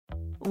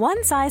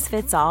One size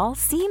fits all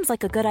seems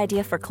like a good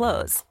idea for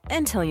clothes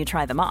until you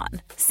try them on.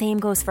 Same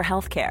goes for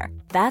healthcare.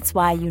 That's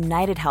why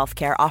United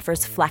Healthcare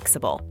offers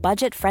flexible,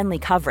 budget-friendly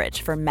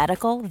coverage for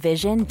medical,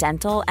 vision,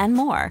 dental, and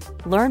more.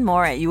 Learn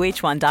more at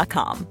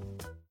uh1.com.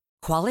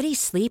 Quality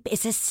sleep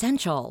is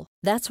essential.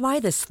 That's why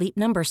the Sleep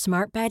Number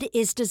Smart Bed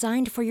is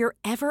designed for your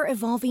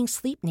ever-evolving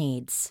sleep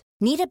needs.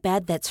 Need a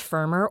bed that's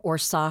firmer or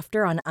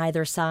softer on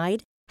either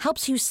side?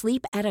 Helps you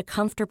sleep at a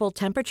comfortable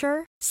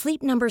temperature?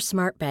 Sleep Number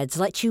Smart Beds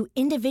let you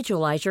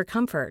individualize your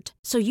comfort,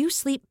 so you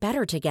sleep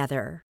better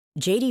together.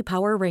 J.D.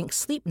 Power ranks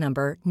Sleep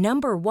Number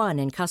number 1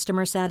 in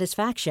customer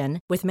satisfaction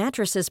with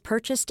mattresses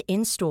purchased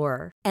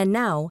in-store. And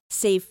now,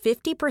 save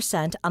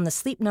 50% on the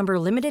Sleep Number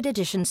Limited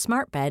Edition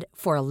Smart Bed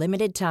for a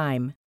limited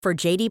time. For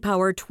J.D.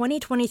 Power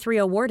 2023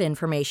 award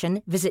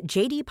information, visit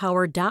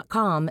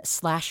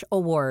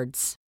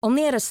jdpower.com/awards.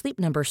 Only at a Sleep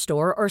Number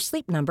store or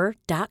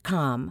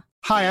sleepnumber.com.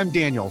 Hi, I'm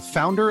Daniel,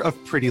 founder of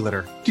Pretty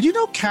Litter. Did you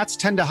know cats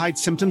tend to hide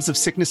symptoms of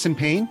sickness and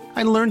pain?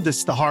 I learned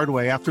this the hard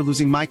way after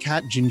losing my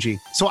cat, Gingy.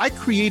 So I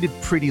created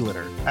Pretty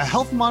Litter, a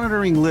health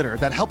monitoring litter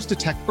that helps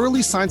detect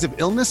early signs of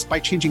illness by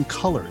changing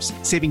colors,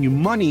 saving you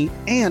money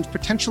and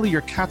potentially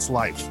your cat's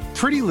life.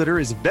 Pretty Litter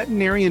is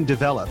veterinarian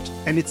developed,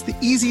 and it's the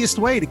easiest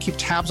way to keep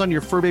tabs on your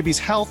fur baby's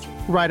health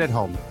right at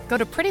home. Go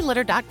to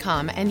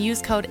prettylitter.com and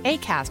use code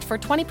ACAST for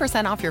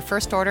 20% off your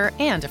first order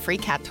and a free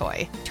cat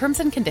toy. Terms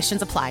and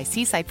conditions apply.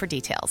 See site for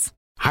details.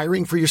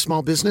 Hiring for your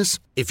small business?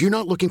 If you're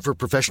not looking for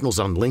professionals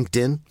on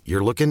LinkedIn,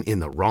 you're looking in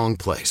the wrong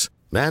place.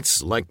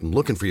 That's like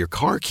looking for your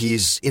car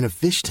keys in a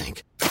fish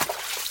tank.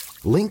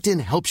 LinkedIn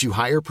helps you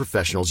hire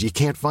professionals you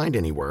can't find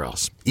anywhere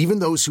else, even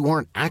those who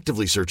aren't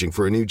actively searching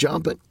for a new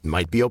job but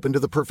might be open to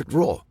the perfect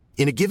role.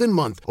 In a given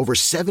month, over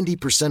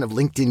 70% of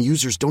LinkedIn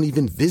users don't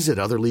even visit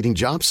other leading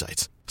job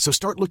sites. So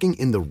start looking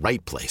in the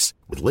right place.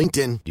 With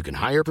LinkedIn, you can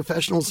hire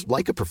professionals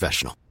like a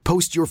professional.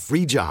 Post your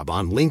free job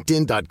on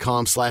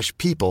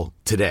linkedin.com/people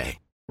today.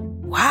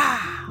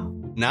 Wow.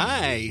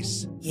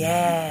 Nice.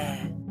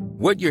 Yeah.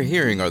 What you're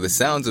hearing are the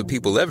sounds of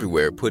people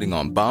everywhere putting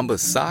on Bombas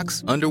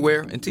socks,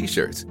 underwear, and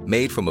T-shirts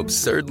made from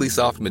absurdly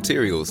soft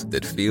materials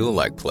that feel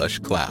like plush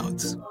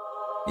clouds.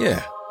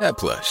 Yeah, that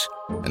plush.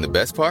 And the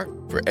best part?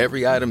 For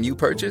every item you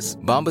purchase,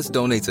 Bombas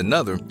donates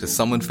another to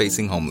someone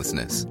facing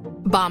homelessness.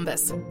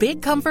 Bombas.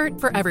 Big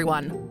comfort for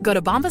everyone. Go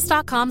to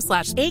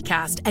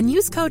bombas.com/ACAST and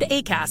use code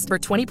ACAST for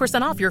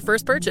 20% off your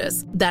first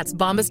purchase. That's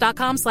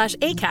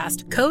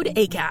bombas.com/ACAST. Code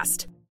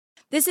ACAST.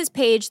 This is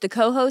Paige, the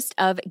co-host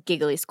of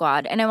Giggly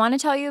Squad, and I want to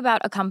tell you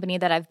about a company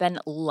that I've been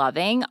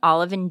loving,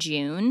 Olive &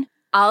 June.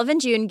 Olive &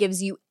 June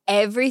gives you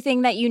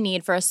everything that you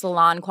need for a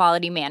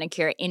salon-quality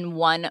manicure in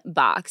one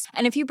box.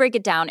 And if you break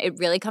it down, it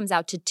really comes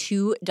out to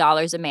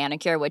 $2 a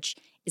manicure, which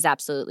is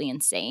absolutely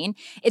insane.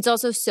 It's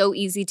also so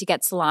easy to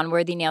get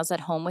salon-worthy nails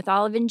at home with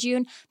Olive &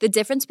 June. The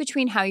difference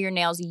between how your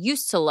nails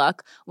used to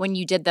look when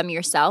you did them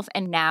yourself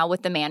and now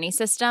with the Mani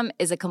system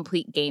is a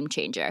complete game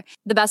changer.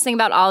 The best thing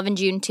about Olive &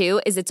 June, too,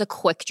 is it's a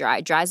quick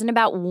dry. Dries in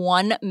about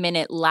 1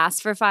 minute,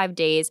 lasts for 5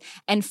 days,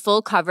 and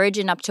full coverage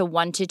in up to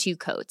 1 to 2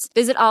 coats.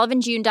 Visit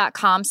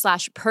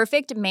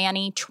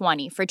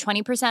oliveandjune.com/perfectmani20 for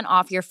 20%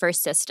 off your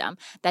first system.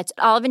 That's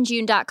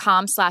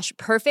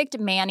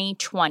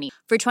oliveandjune.com/perfectmani20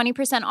 for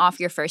 20% off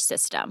your first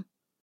system.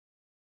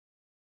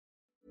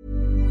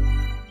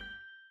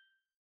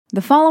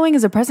 The following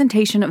is a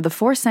presentation of the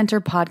Force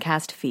Center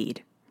podcast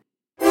feed.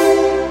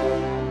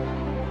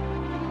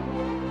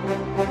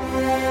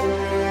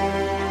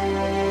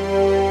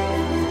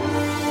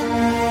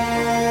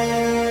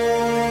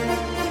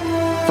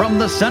 From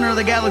the center of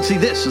the galaxy,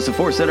 this is the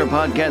Force Center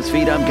podcast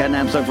feed. I'm Ken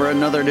Napstar for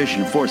another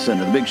edition of Force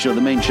Center, the big show, the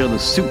main show, the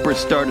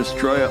superstar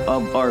destroyer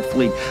of our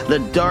fleet, the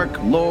Dark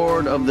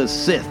Lord of the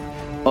Sith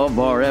of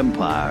our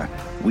empire.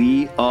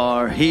 We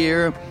are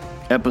here,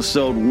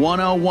 episode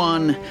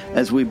 101,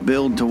 as we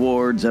build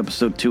towards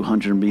episode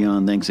 200 and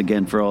beyond. Thanks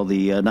again for all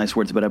the nice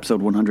words about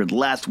episode 100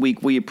 last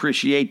week. We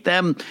appreciate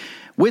them.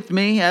 With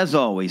me, as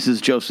always,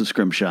 is Joseph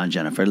Scrimshaw and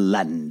Jennifer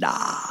Landa.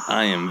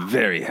 I am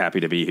very happy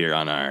to be here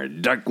on our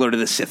Dark Lord of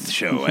the Sith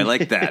show. I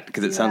like that,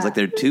 because it sounds like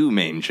there are two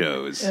main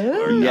shows.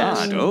 Or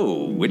Yes. not.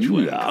 Oh, which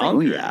one?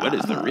 Oh, yeah. What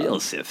is the real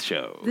Sith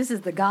show? This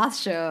is the goth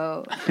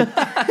show.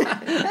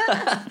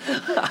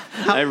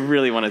 I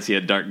really want to see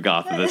a Dark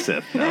Goth of the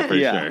Sith now, for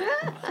sure.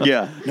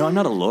 Yeah. No, I'm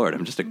not a lord.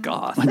 I'm just a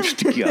goth. I'm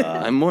just a goth.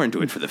 I'm more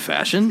into it for the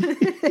fashion.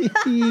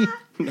 I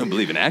don't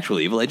believe in actual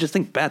evil. I just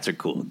think bats are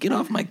cool. Get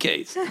off my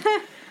case.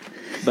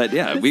 But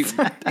yeah,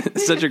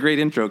 such a great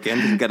intro, Ken.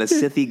 We've got a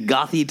Sithy,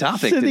 gothy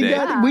topic today.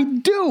 We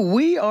do.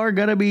 We are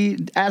going to be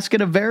asking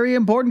a very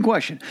important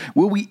question.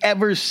 Will we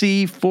ever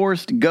see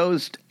Force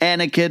Ghost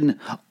Anakin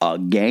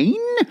again?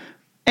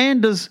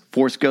 And does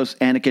Force Ghost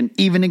Anakin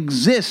even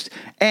exist?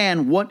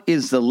 And what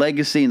is the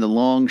legacy and the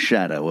long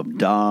shadow of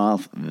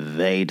Darth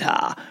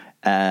Vader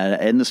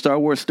in the Star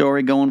Wars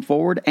story going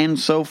forward? And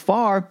so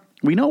far,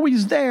 We know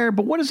he's there,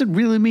 but what does it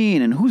really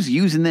mean? And who's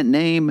using that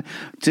name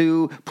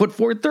to put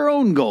forth their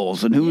own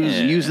goals? And who's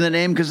using the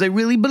name because they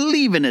really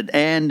believe in it?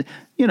 And,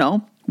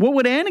 what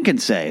would Anakin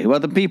say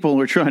about the people who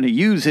are trying to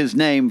use his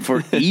name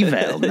for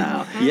evil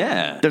now?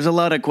 Yeah. There's a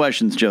lot of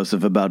questions,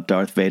 Joseph, about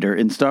Darth Vader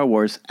in Star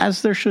Wars,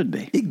 as there should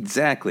be.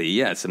 Exactly,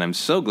 yes. And I'm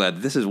so glad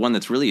that this is one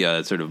that's really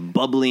sort of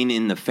bubbling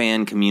in the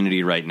fan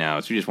community right now.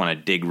 So we just want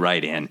to dig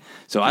right in.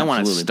 So I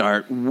want to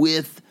start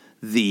with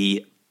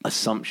the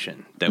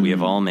assumption that we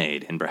have all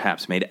made, and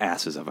perhaps made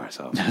asses of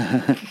ourselves.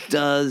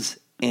 Does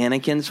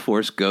Anakin's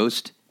Force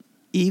Ghost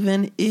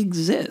even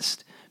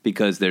exist?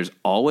 Because there's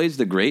always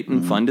the great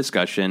and fun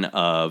discussion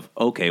of,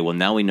 okay, well,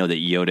 now we know that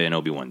Yoda and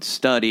Obi-Wan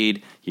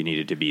studied. You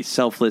needed to be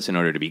selfless in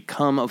order to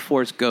become a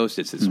Force Ghost.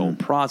 It's this whole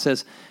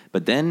process.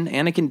 But then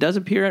Anakin does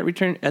appear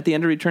at the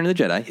end of Return of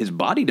the Jedi. His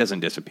body doesn't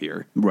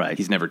disappear. Right.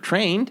 He's never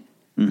trained.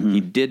 He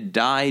did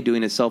die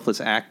doing a selfless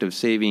act of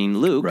saving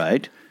Luke.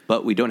 Right.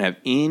 But we don't have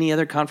any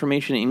other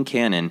confirmation in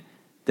canon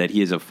that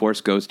he is a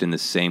Force Ghost in the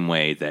same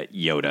way that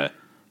Yoda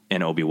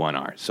and Obi-Wan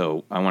are.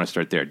 So I want to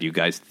start there. Do you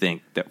guys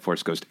think that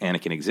Force Ghost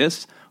Anakin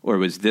exists? Or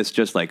was this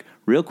just like,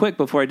 real quick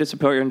before I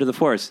disappear into the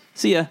Force?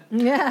 See ya.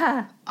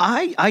 Yeah.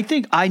 I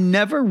think I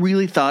never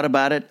really thought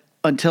about it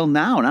until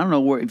now. And I don't know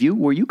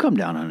where you come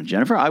down on it,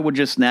 Jennifer. I would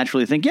just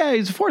naturally think, yeah,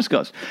 he's a Force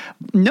Ghost.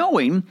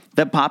 Knowing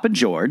that Papa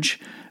George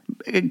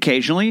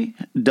occasionally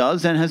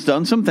does and has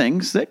done some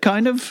things that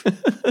kind of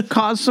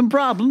cause some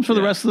problems for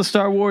the rest of the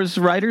Star Wars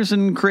writers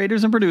and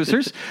creators and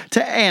producers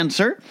to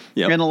answer.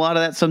 Yep. And a lot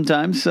of that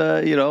sometimes,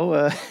 I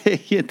was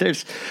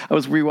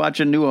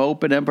rewatching New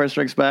Hope and Empire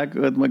Strikes Back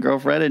with my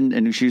girlfriend,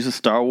 and she's a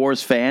Star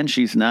Wars fan.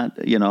 She's not,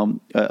 a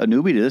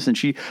newbie to this,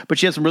 but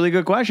she has some really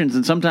good questions.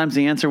 And sometimes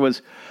the answer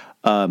was,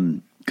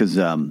 because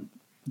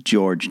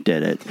George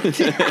did it.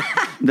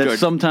 That's George,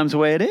 sometimes the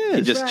way it is.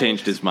 He just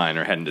changed his mind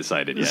or hadn't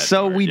decided yet.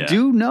 So we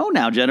do know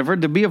now, Jennifer,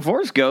 to be a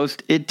Force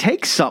Ghost, it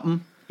takes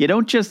something. You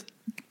don't just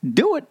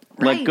do it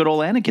like good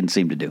old Anakin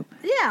seemed to do.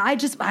 Yeah, I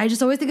just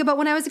always think about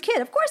when I was a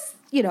kid. Of course,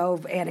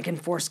 Anakin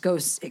Force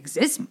Ghost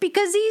exists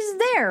because he's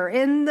there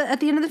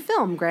at the end of the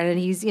film. Granted,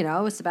 he's,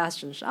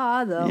 Sebastian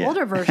Shaw, the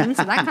older version,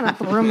 so that kind of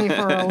threw me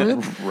for a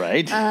loop.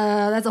 Right.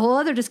 That's a whole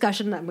other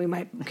discussion that we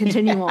might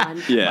continue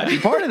on. Yeah. Might be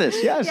part of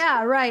this, yes.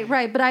 Yeah,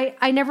 right. But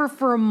I never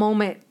for a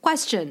moment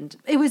questioned.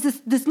 It was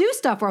this new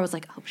stuff where I was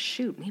like, oh,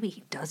 shoot, maybe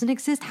he doesn't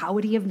exist. How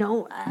would he have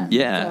known?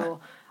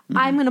 So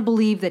I'm going to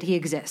believe that he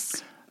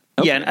exists.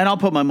 Okay. Yeah, and I'll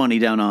put my money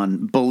down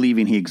on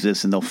believing he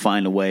exists, and they'll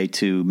find a way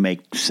to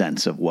make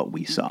sense of what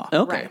we saw.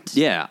 Okay. Right.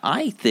 Yeah,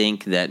 I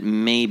think that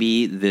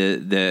maybe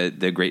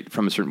the great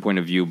From a Certain Point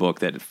of View book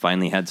that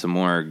finally had some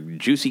more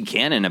juicy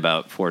canon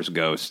about Force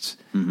Ghosts,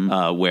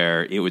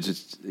 where it was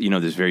just,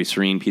 this very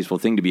serene, peaceful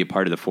thing to be a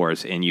part of the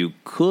Force, and you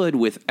could,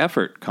 with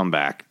effort, come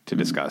back to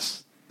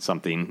discuss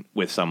something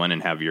with someone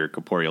and have your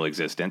corporeal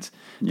existence,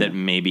 that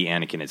maybe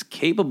Anakin is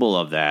capable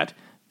of that,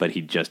 but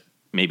he just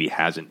maybe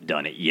hasn't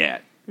done it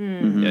yet.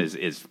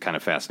 Is kind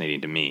of fascinating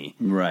to me.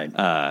 Right.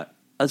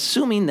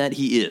 Assuming that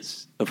he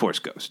is a Force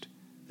Ghost,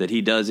 that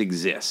he does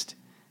exist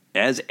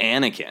as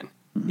Anakin,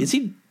 is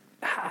he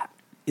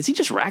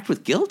just racked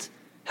with guilt?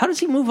 How does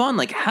he move on?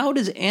 Like, how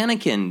does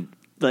Anakin,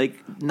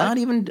 not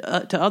even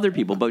to other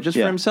people, but just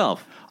for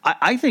himself?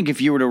 I think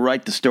if you were to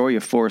write the story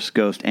of Force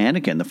Ghost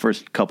Anakin, the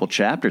first couple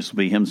chapters would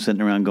be him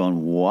sitting around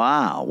going,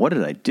 wow, what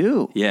did I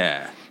do?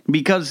 Yeah.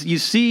 Because you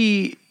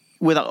see,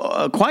 with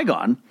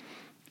Qui-Gon,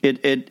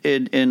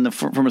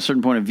 from a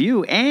certain point of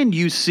view, and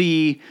you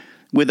see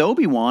with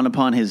Obi-Wan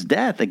upon his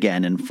death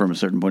again, and from a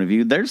certain point of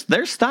view, there's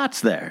thoughts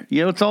there.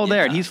 It's all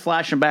there, and he's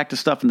flashing back to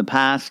stuff in the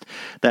past.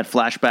 That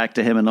flashback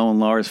to him and Owen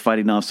Lars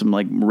fighting off some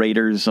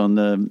raiders on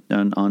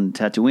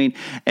Tatooine,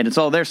 and it's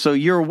all there. So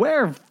you're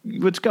aware of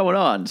what's going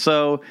on.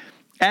 So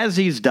as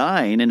he's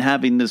dying and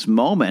having this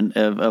moment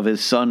of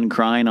his son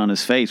crying on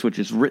his face, which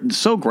is written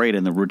so great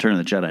in the Return of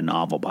the Jedi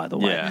novel, by the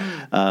way.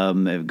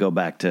 Yeah. Go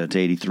back to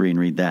 83 and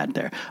read that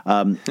there.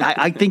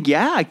 I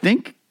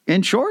think,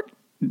 in short,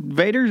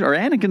 Vader or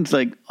Anakin's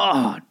like,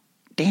 oh,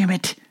 damn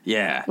it.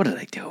 Yeah. What did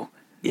I do?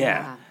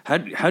 Yeah.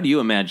 How do you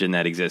imagine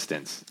that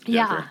existence,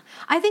 Jennifer? Yeah.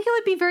 I think it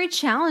would be very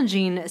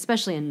challenging,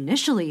 especially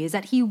initially, is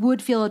that he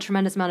would feel a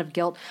tremendous amount of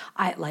guilt.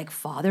 Like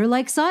father,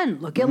 like son.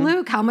 Look at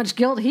Luke, how much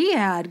guilt he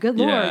had. Good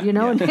Lord, and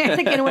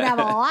Anakin would have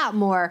a lot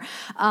more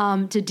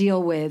to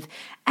deal with.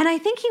 And I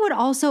think he would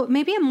also,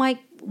 maybe it might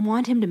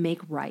want him to make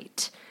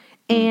right.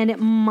 And it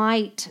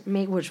might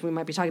make, which we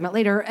might be talking about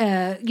later,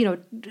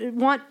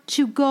 want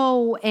to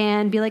go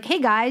and be like,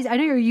 "Hey guys, I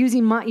know you're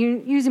using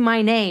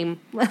my name.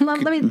 Let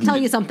me tell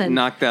you something."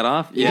 Knock that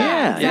off.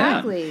 Yeah,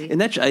 exactly.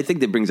 And I think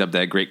that brings up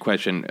that great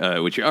question,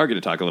 which you are going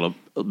to talk a little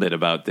bit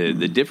about the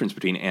difference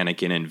between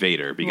Anakin and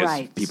Vader,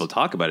 because people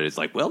talk about it. It's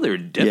like, well, they're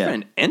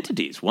different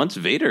entities. Once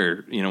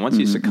Vader, once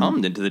he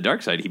succumbed into the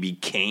dark side, he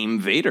became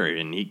Vader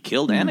and he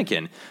killed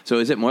Anakin. So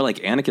is it more like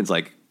Anakin's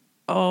like,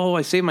 oh,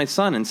 I saved my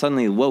son, and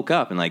suddenly woke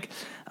up and like,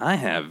 I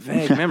have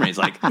vague memories.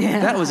 Like,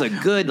 that was a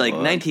good,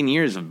 19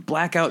 years of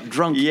blackout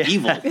drunk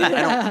evil that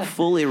I don't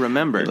fully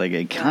remember. Like,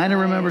 I kind of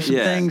remember some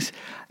things.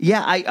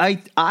 Yeah,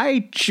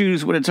 I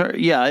choose what it's...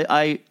 Yeah,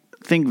 I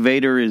think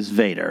Vader is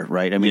Vader,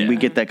 right? I mean, we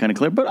get that kind of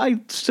clear. But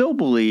I still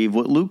believe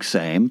what Luke's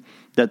saying,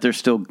 that there's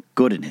still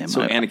good in him.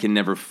 So Anakin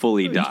never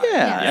fully died.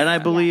 Yeah, and I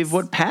believe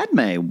what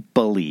Padme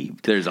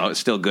believed. There's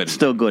still good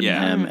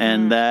in him.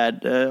 And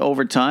that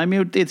over time,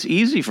 it's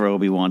easy for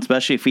Obi-Wan,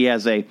 especially if he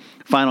has a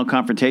final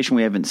confrontation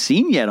we haven't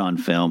seen yet on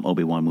film,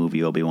 Obi-Wan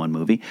movie,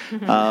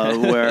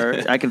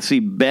 where I can see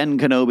Ben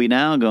Kenobi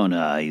now going,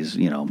 he's,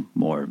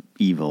 more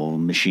evil,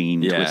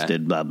 machine,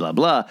 twisted, blah, blah,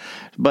 blah.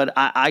 But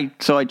I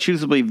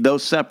choose to believe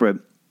those separate,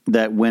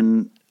 that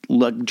when...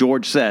 Like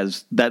George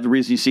says, that the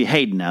reason you see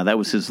Hayden now, that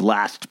was his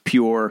last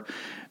pure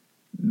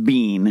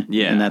being,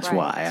 and that's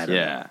why.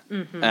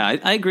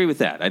 I agree with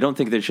that. I don't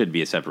think there should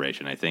be a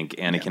separation. I think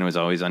Anakin was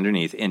always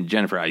underneath. And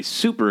Jennifer, I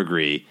super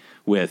agree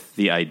with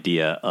the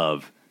idea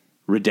of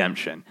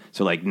redemption.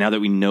 So, now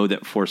that we know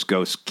that Force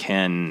Ghosts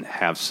can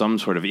have some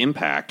sort of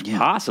impact,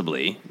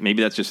 possibly,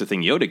 maybe that's just a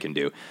thing Yoda can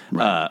do.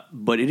 Right.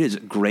 But it is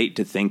great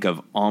to think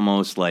of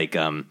almost like...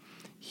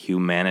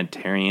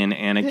 humanitarian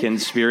Anakin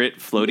spirit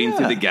floating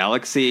through the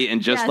galaxy,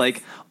 and just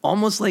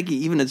almost like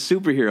even a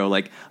superhero,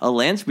 like a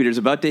land speeder's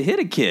about to hit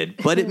a kid,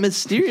 but it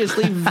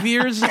mysteriously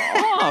veers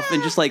off,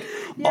 and just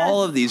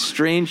all of these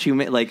strange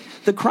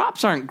the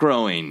crops aren't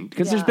growing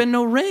because there's been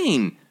no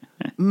rain.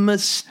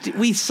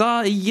 We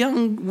saw a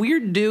young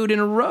weird dude in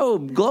a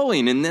robe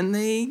glowing, and then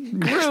they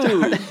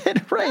grew.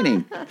 It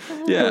raining.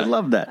 Yeah, I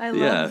love that. I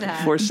love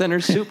that. Force Center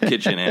Soup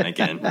Kitchen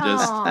Anakin,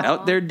 just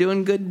out there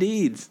doing good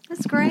deeds.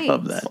 That's great.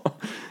 Love that.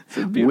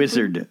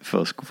 Wizard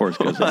Force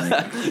Ghost.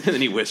 And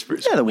then he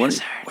whispers, "Yeah, the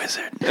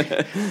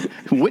wizard."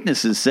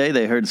 Witnesses say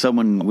they heard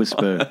someone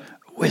whisper,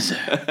 "Wizard."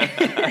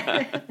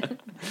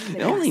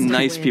 Only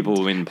nice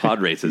people win pod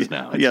races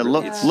now.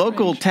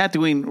 Local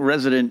Tatooine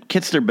resident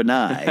Kitster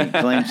Benai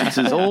claims it's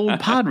his old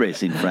pod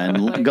racing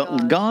friend,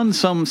 gone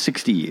some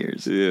 60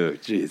 years. Yeah,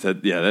 geez,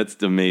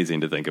 that's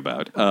amazing to think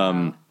about.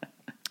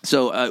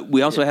 So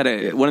we also had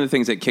one of the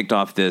things that kicked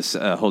off this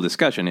whole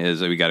discussion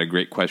is we got a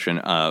great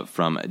question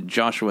from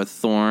Joshua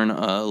Thorne,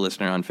 a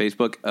listener on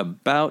Facebook,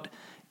 about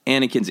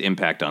Anakin's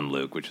impact on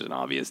Luke, which is an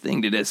obvious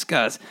thing to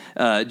discuss.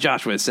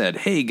 Joshua said,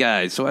 "Hey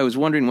guys, so I was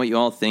wondering what you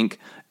all think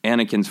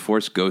Anakin's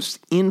Force Ghost's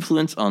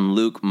influence on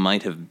Luke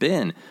might have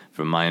been.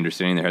 From my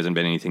understanding, there hasn't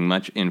been anything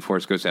much in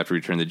Force Ghosts after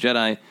Return of the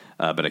Jedi,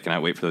 but I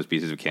cannot wait for those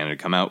pieces of canon to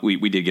come out." We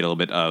did get a little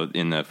bit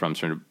in the from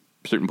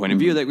certain point of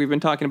view that we've been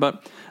talking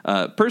about.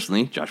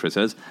 Personally, Joshua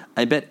says,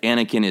 "I bet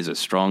Anakin is a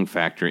strong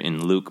factor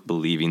in Luke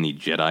believing the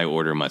Jedi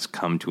Order must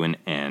come to an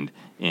end,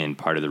 and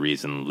part of the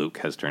reason Luke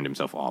has turned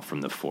himself off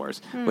from the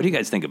Force." What do you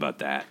guys think about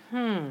that?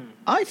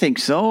 I think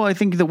so. I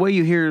think the way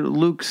you hear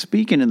Luke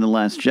speaking in The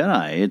Last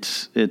Jedi,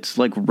 it's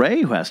like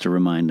Rey who has to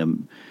remind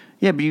him,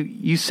 "Yeah, but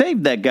you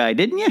saved that guy,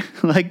 didn't you?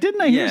 Didn't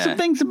I hear some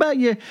things about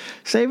you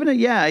saving it?"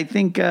 Yeah, I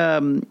think,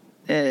 and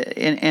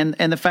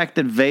the fact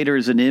that Vader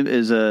is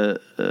a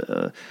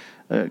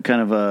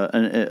kind of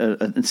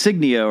an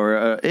insignia or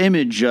an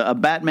image, a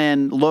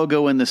Batman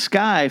logo in the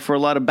sky for a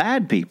lot of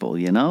bad people,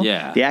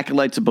 Yeah. The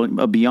Acolytes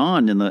of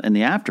Beyond in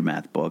the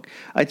Aftermath book.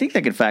 I think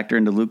that could factor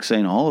into Luke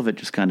saying all of it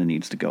just kind of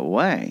needs to go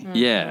away.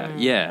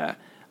 Yeah.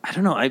 I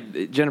don't know.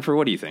 Jennifer,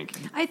 what do you think?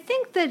 I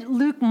think that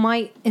Luke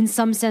might, in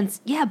some sense,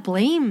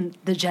 blame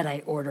the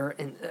Jedi Order,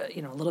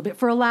 a little bit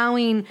for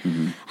allowing,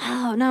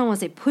 I don't want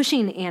to say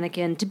pushing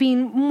Anakin to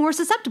being more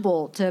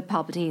susceptible to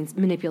Palpatine's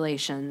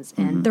manipulations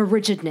and the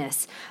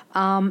rigidness.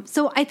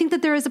 So I think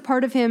that there is a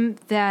part of him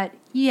that,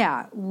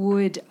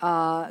 would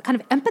kind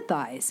of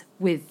empathize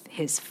with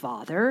his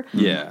father.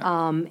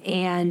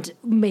 And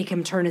make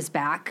him turn his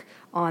back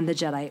on the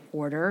Jedi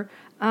Order.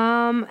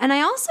 And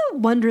I also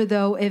wonder,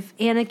 though, if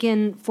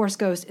Anakin Force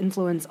Ghost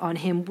influence on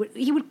him,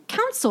 he would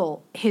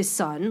counsel his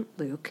son,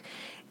 Luke,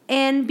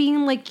 and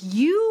being like,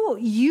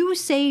 you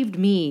saved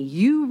me,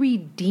 you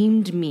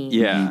redeemed me.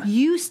 Yeah.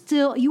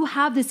 You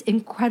have this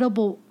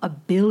incredible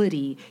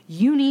ability.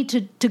 You need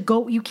to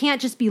go, you can't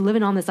just be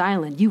living on this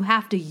island. You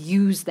have to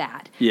use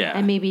that. Yeah.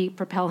 And maybe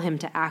propel him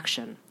to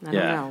action. I don't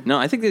know. No,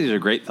 I think these are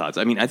great thoughts.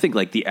 I mean, I think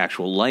the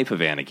actual life of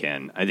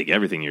Anakin, I think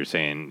everything you're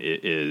saying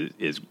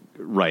is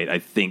right. I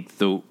think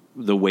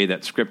the way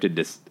that scripted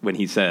this, when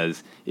he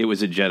says it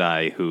was a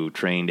Jedi who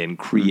trained and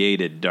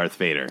created Darth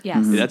Vader.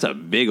 Yes. That's a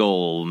big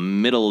old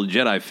middle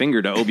Jedi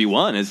finger to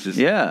Obi-Wan. It's just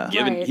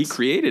he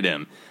created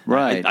him.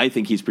 Right. I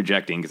think he's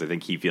projecting because I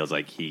think he feels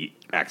like he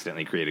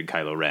accidentally created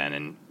Kylo Ren,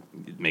 and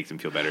it makes him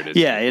feel better.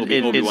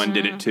 Obi-Wan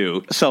did it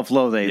too.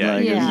 Self-loathing.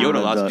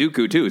 Yoda lost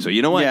Dooku too, so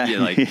you know what?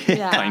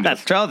 Kind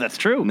of. That's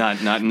true.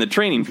 Not in the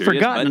training period.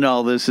 Forgotten in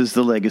all this is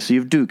the legacy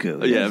of Dooku.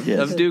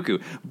 Of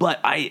Dooku. But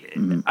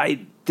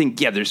I think,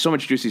 there's so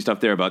much juicy stuff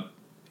there about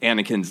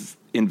Anakin's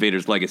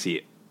Vader's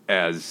legacy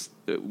as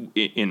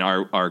in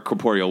our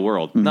corporeal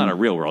world, not our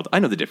real world. I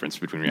know the difference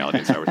between reality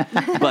and Star Wars.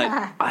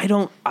 But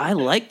I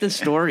like the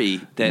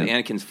story that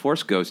Anakin's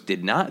Force Ghost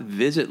did not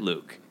visit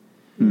Luke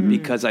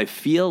because I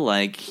feel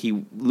like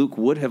Luke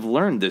would have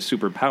learned this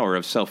superpower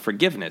of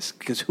self-forgiveness,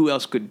 because who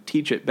else could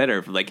teach it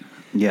better?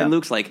 And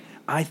Luke's like,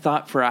 I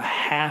thought for a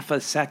half a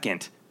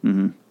second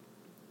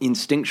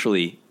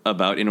instinctually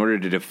about, in order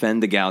to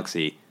defend the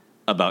galaxy,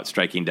 about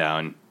striking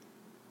down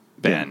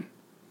Ben.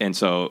 And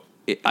so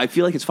I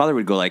feel like his father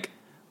would go like,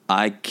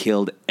 I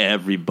killed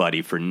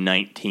everybody for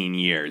 19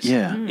 years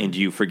and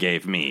you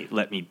forgave me.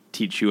 Let me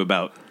teach you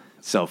about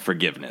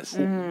self-forgiveness.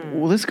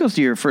 Well, this goes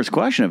to your first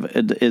question of,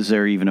 is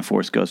there even a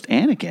Force ghost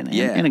Anakin?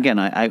 And again,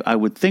 I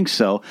would think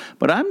so,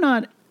 but I'm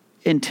not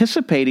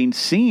anticipating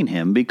seeing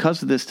him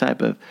because of this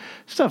type of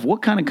stuff.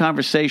 What kind of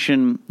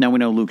conversation? Now, we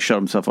know Luke shut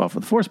himself off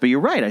with the Force, but you're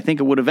right. I think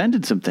it would have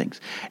ended some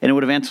things, and it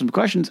would have answered some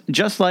questions.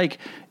 Just like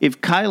if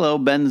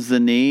Kylo bends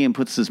the knee and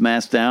puts his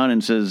mask down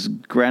and says,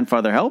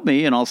 "Grandfather, help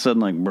me," and all of a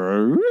sudden, like,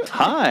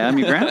 "Hi, I'm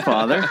your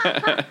grandfather."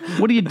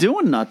 What are you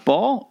doing,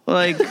 nutball?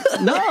 Like,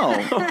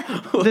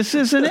 no, this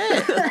isn't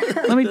it.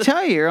 Let me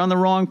tell you, you're on the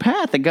wrong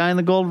path. The guy in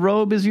the gold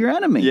robe is your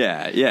enemy.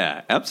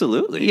 Yeah,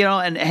 absolutely. You know,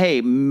 and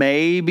hey,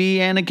 maybe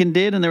Anakin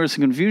did, and there was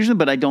some confusion,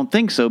 but I don't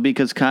think so,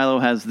 because Kylo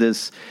has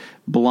this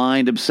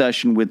blind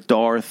obsession with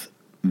Darth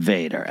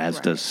Vader, as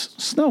does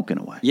Snoke in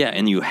a way. Yeah,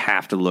 and you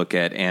have to look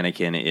at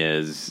Anakin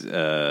as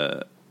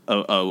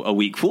a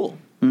weak fool,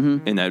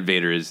 and that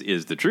Vader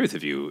is the truth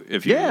if you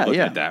look at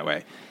it that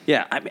way.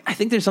 Yeah, I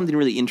think there's something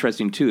really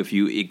interesting too if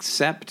you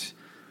accept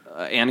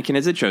Anakin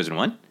as a chosen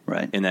one,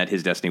 right? And that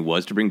his destiny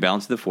was to bring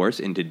balance to the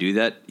Force, and to do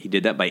that, he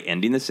did that by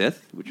ending the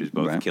Sith, which is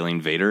both killing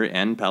Vader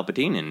and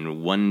Palpatine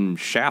in one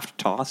shaft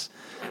toss.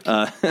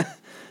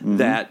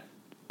 That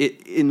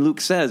in Luke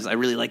says, I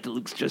really like that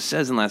Luke just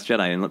says in Last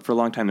Jedi, and for a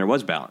long time there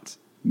was balance.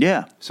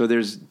 Yeah. So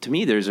there's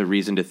a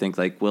reason to think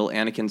like, well,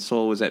 Anakin's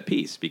soul was at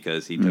peace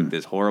because he took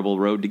this horrible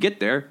road to get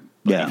there,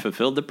 but he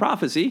fulfilled the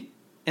prophecy,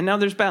 and now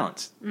there's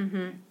balance.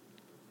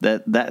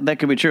 That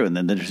could be true, and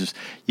then there's just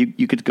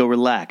you could go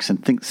relax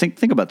and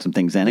think about some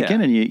things,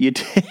 Anakin, and you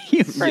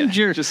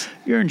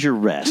earned your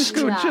rest. Just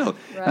go chill.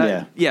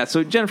 Right.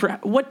 So Jennifer,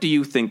 what do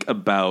you think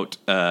about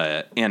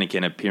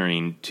Anakin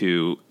appearing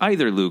to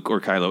either Luke or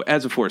Kylo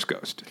as a Force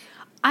ghost?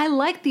 I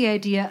like the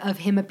idea of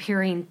him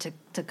appearing to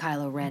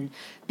Kylo Ren,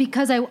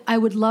 because I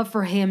would love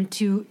for him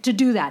to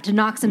do that, to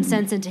knock some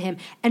sense into him,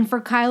 and for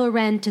Kylo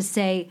Ren to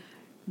say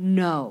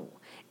no.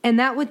 And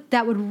that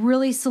would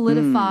really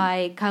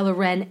solidify Kylo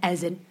Ren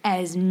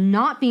as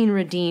not being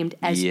redeemed,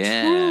 as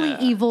truly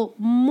evil,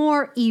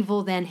 more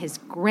evil than his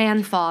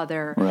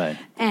grandfather. Right.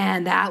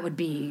 And that would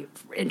be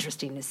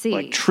interesting to see.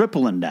 Like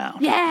tripling down.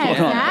 Yeah,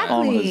 exactly.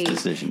 All of his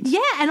decisions. Yeah,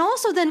 and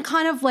also then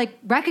kind of like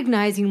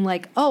recognizing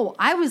like, oh,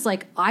 I was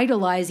like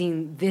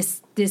idolizing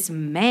this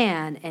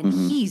man, and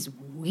he's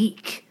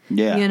weak.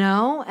 Yeah. You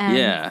know?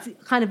 And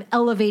kind of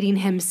elevating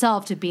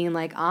himself to being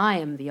like, I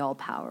am the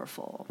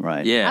all-powerful.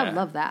 Right. Yeah. I would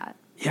love that.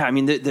 Yeah, I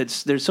mean,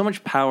 there's so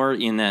much power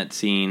in that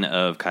scene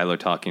of Kylo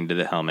talking to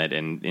the helmet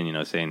and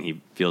saying he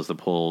feels the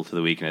pull to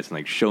the weakness and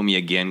like, show me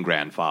again,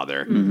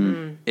 grandfather.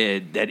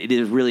 That it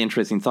is a really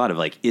interesting thought of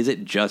like, is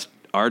it just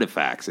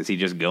artifacts? Is he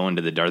just going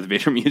to the Darth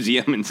Vader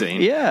museum and saying,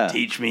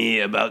 teach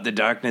me about the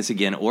darkness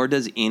again? Or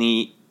does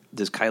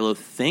Kylo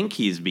think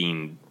he's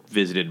being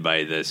visited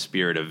by the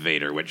spirit of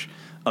Vader, which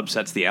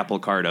upsets the apple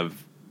cart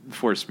of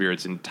Force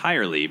spirits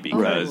entirely,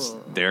 because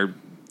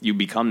you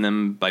become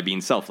them by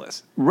being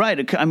selfless. Right.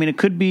 It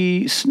could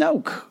be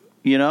Snoke,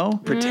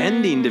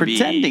 pretending to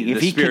be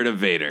the spirit of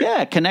Vader.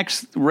 Yeah,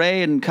 connects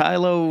Rey and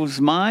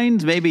Kylo's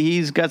minds. Maybe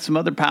he's got some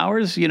other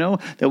powers,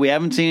 that we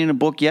haven't seen in a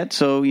book yet,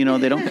 so,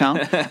 they don't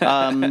count.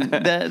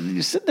 That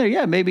you're sitting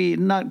there, maybe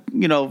not,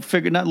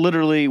 not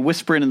literally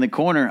whispering in the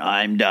corner,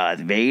 I'm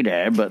Darth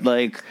Vader, but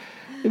like,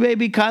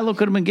 maybe Kylo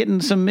could have been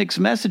getting some mixed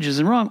messages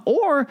and wrong,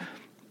 or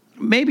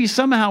maybe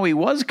somehow he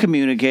was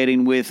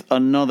communicating with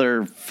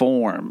another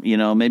form,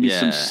 maybe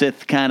some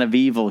Sith kind of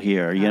evil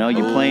here. You're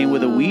playing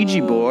with a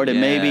Ouija board,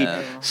 and maybe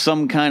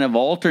some kind of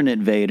alternate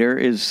Vader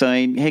is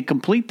saying, hey,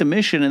 complete the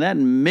mission, and that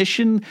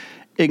mission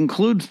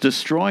includes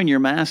destroying your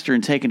master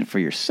and taking it for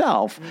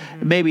yourself.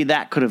 Maybe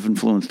that could have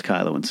influenced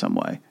Kylo in some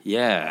way.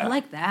 Yeah. I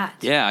like that.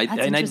 Yeah,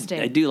 That's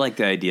interesting. I do like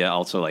the idea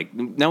also, like,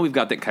 now we've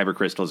got that kyber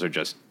crystals are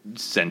just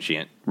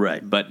sentient.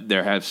 Right. But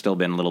there have still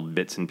been little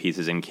bits and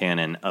pieces in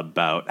canon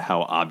about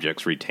how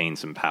objects retain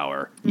some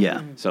power.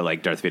 Yeah. So,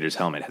 like, Darth Vader's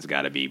helmet has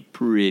got to be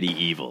pretty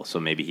evil, so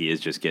maybe he is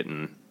just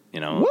getting...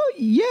 Well,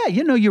 yeah,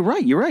 you're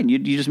right. You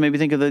just maybe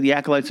think of the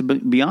Acolytes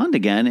of Beyond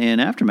again in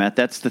Aftermath.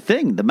 That's the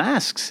thing, the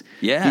masks.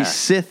 Yeah. These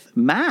Sith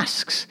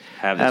masks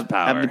have the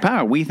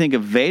power. We think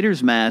of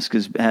Vader's mask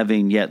as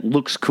having,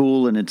 looks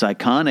cool and it's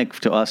iconic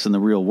to us in the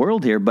real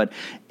world here, but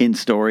in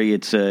story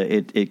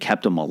it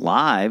kept him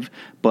alive.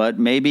 But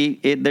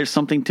maybe there's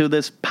something to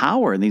this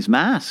power in these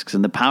masks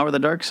and the power of the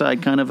dark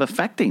side kind of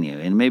affecting you.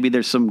 And maybe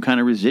there's some kind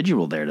of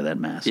residual there to that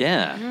mask.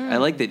 Yeah. I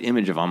like that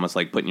image of almost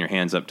like putting your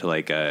hands up to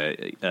like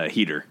a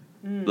heater.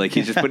 Like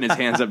he's just putting his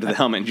hands up to the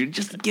helmet and you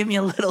just give me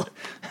a little,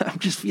 I'm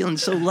just feeling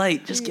so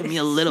light. Just give me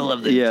a little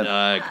of the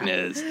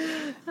darkness.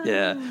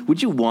 Yeah.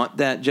 Would you want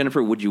that,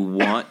 Jennifer? Would you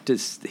want to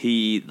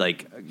he,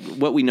 like,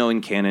 what we know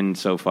in canon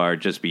so far,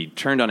 just be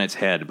turned on its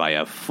head by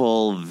a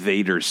full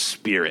Vader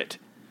spirit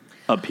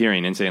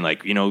appearing and saying,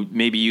 like,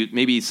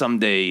 maybe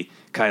someday,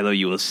 Kylo,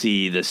 you will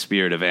see the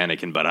spirit of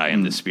Anakin, but I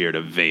am the spirit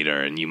of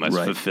Vader, and you must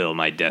fulfill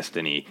my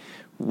destiny.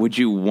 Would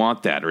you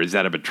want that, or is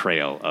that a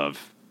betrayal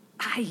of...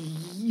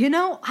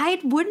 I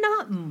would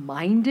not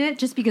mind it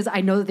just because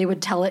I know that they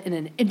would tell it in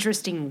an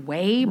interesting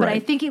way, but I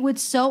think it would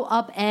so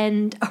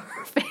upend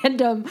our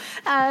fandom.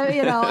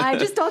 I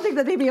just don't think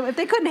that they'd be able, if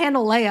they couldn't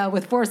handle Leia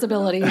with Force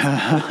abilities,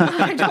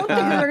 I don't think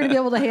they're going to be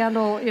able to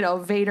handle,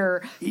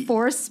 Vader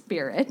Force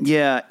spirit.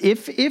 Yeah,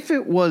 if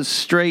it was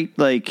straight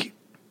like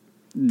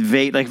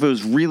Vader, like if it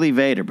was really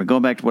Vader, but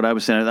going back to what I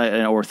was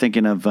saying, or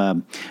thinking of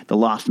the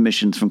Lost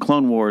Missions from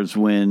Clone Wars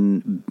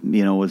when,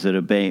 was it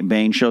a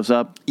Bane shows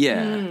up?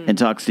 Yeah. And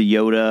talks to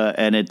Yoda,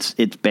 and it's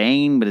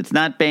Bane, but it's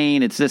not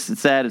Bane, it's this,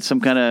 it's that, it's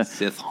some kind of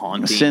Sith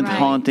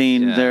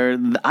haunting. Yeah.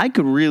 I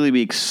could really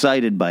be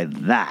excited by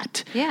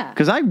that. Yeah.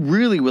 Because I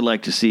really would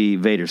like to see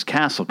Vader's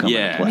castle come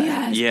into play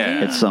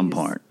at some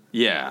part.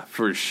 Yeah,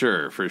 for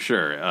sure.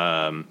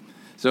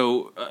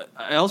 So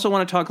I also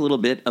want to talk a little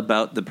bit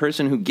about the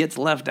person who gets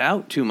left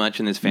out too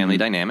much in this family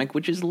dynamic,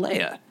 which is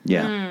Leia.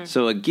 Yeah.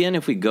 So again,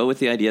 if we go with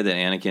the idea that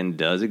Anakin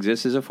does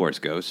exist as a Force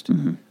ghost,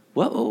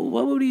 what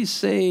would he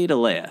say to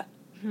Leia?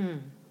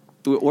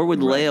 Or would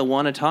Leia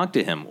want to talk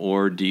to him?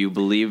 Or do you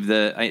believe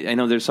that... I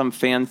know there's some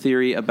fan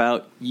theory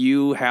about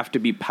you have to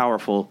be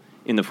powerful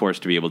in the Force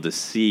to be able to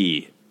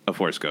see a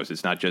Force ghost.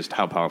 It's not just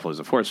how powerful is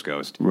a Force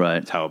ghost. Right.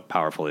 It's how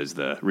powerful is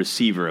the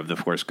receiver of the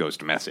Force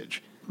ghost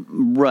message.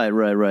 Right.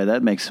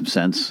 That makes some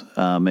sense.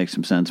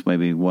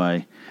 Maybe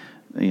why,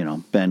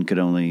 Ben could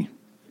only...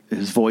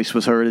 His voice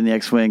was heard in the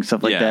X-Wing,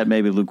 stuff like that.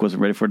 Maybe Luke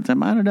wasn't ready for it at the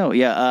time. I don't know.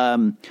 Yeah.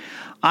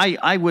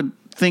 I would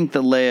think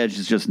that Leia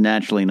is just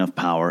naturally enough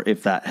power,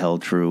 if that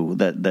held true,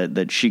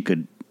 that she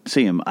could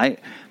see him. I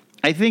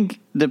think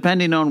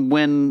depending on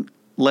when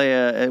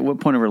Leia, at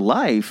what point of her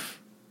life,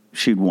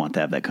 she'd want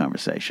to have that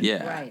conversation.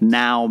 Yeah. Right.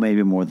 Now,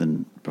 maybe more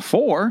than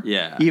before.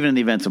 Yeah. Even in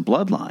the events of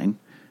Bloodline,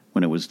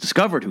 when it was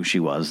discovered who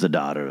she was, the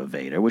daughter of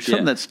Vader, which is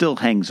something that still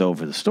hangs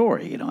over the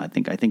story. I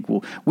think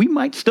we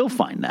might still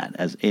find that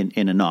as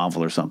in a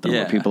novel or something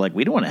where people are like,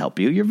 we don't want to help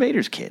you. You're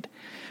Vader's kid.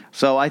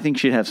 So I think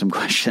she'd have some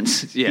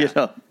questions.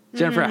 Yeah.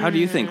 Jennifer, how do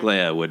you think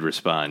Leia would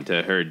respond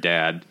to her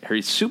dad,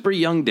 her super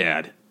young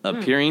dad,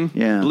 appearing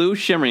blue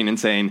shimmering and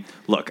saying,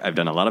 look, I've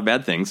done a lot of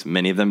bad things,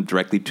 many of them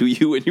directly to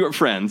you and your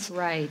friends.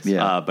 Right.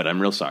 But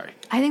I'm real sorry.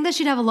 I think that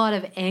she'd have a lot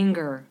of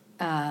anger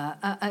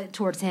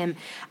towards him.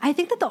 I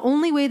think that the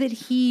only way that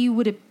he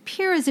would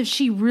appear is if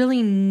she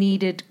really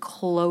needed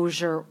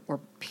closure or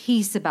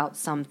peace about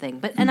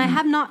something. And I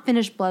have not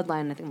finished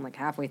Bloodline. I think I'm like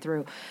halfway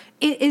through.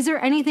 Is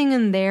there anything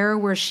in there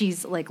where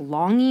she's like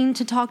longing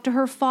to talk to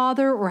her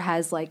father, or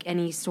has like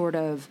any sort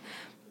of,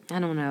 I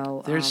don't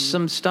know. There's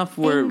some stuff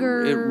where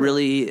it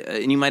really,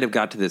 and you might have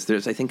got to this,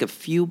 there's, I think, a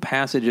few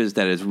passages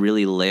that is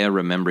really Leia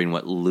remembering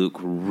what Luke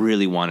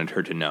really wanted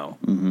her to know.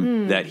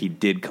 That he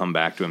did come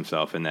back to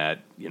himself, and that,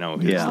 his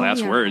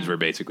last words were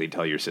basically,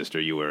 tell your sister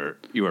you were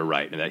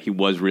right, and that he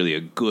was really a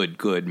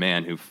good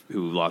man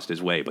who lost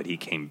his way, but he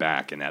came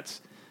back, and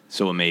that's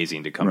so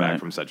amazing to come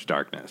back from such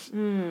darkness.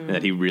 And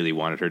that he really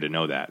wanted her to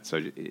know that. So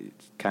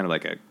it's kind of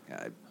like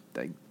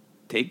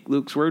take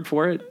Luke's word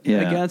for it,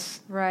 I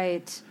guess.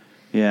 Right.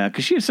 Yeah,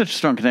 because she has such a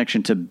strong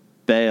connection to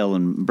Bail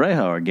and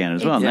Brehar again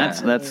as well.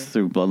 Exactly. And that's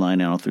through Bloodline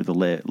and all through the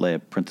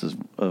Leia Princess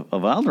of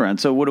Alderaan.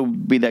 So would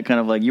it be that kind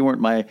of like, you weren't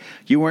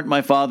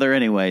my father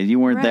anyway. You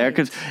weren't there.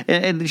 Because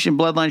in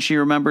Bloodline, she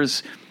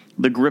remembers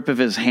the grip of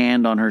his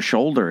hand on her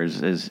shoulder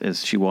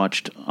as she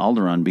watched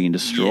Alderaan being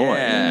destroyed.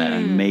 Yeah.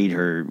 And he made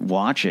her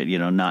watch it,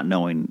 not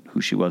knowing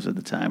who she was at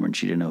the time, and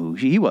she didn't know who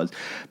he was.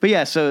 But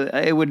yeah, so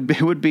it would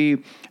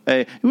be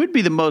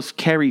the most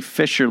Carrie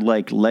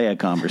Fisher-like Leia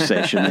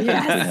conversation that you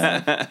could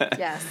have.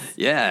 Yes.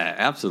 Yeah,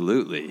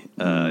 absolutely.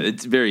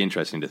 It's very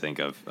interesting to think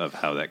of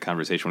how that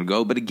conversation would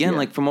go. But again,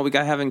 like from what we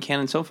have in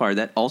canon so far,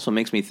 that also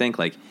makes me think,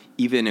 like,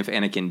 even if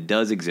Anakin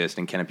does exist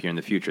and can appear in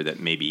the future, that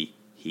maybe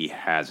he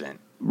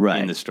hasn't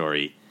in the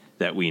story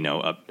that we know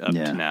up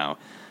to now.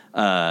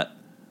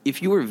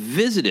 If you were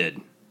visited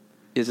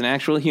as an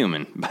actual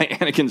human by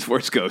Anakin's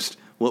Force ghost,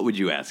 what would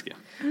you ask him?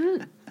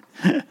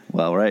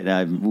 Well, right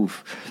now, be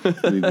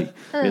like,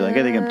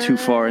 I think I'm too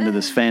far into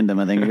this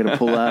fandom. I think I'm going to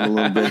pull out a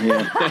little bit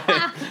here.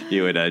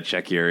 You would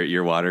check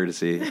your water to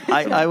see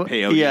peyote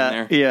in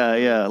there?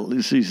 Yeah.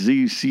 Let's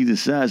see the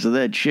size of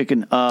that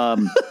chicken.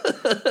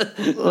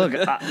 Look,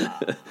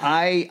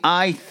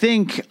 I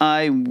think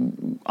I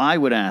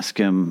would ask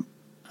him,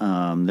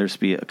 there's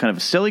be a kind of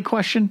a silly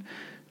question,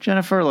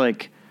 Jennifer,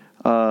 like,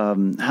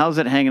 how's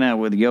it hanging out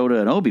with Yoda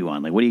and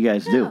Obi-Wan? Like, what do you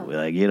guys do?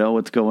 Like,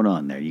 what's going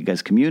on there? You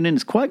guys communing?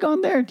 Is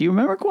Qui-Gon there? Do you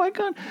remember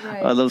Qui-Gon?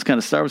 Right. Those kind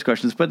of Star Wars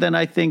questions. But then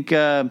I think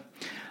I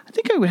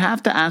would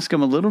have to ask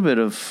him a little bit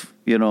of,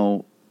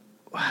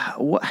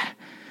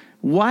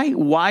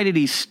 why did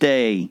he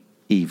stay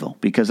evil?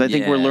 Because I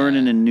think we're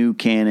learning in new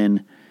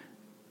canon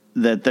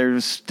that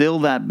there's still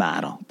that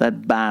battle,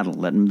 that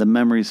the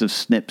memories of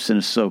Snips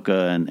and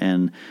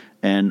Ahsoka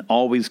and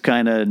always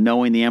kind of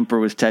knowing the Emperor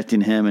was testing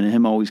him and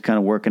him always kind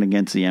of working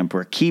against the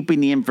Emperor, keeping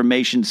the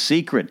information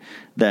secret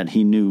that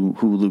he knew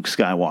who Luke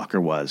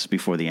Skywalker was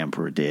before the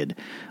Emperor did.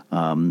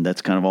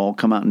 That's kind of all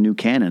come out in new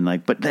canon.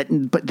 Like, but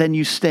then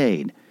you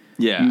stayed.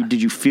 Yeah.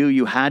 Did you feel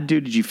you had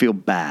to? Did you feel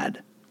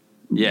bad?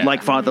 Yeah.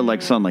 Like father,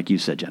 like son, like you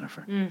said,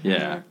 Jennifer. Mm-hmm.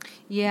 Yeah.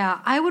 Yeah.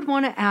 I would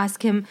want to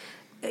ask him,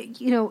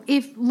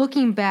 if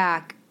looking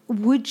back,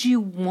 would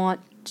you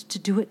want to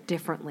do it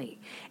differently?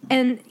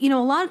 And, a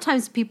lot of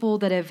times people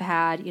that have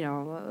had,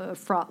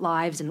 fraught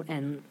lives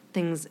and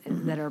things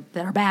that are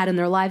bad in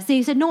their lives,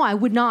 they said, no, I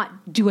would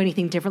not do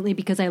anything differently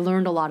because I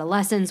learned a lot of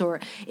lessons or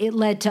it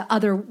led to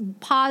other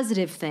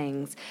positive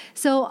things.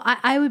 So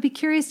I would be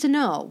curious to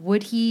know,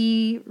 would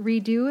he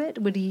redo it?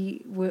 Would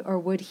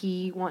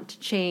he want to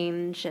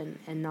change and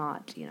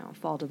not,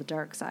 fall to the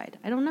dark side?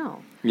 I don't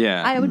know.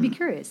 Yeah. I would be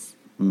curious.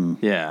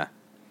 Yeah.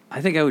 I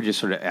think I would just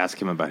sort of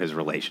ask him about his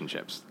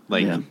relationships.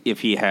 Like,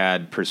 if he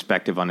had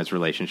perspective on his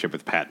relationship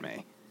with Padme.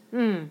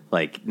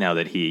 Like, now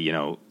that he,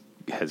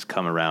 has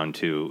come around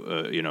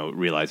to,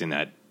 realizing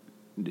that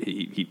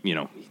he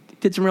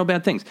did some real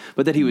bad things.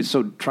 But that he was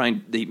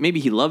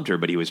maybe he loved her,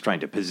 but he was trying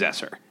to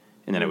possess her.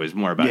 And then it was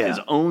more about his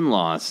own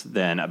loss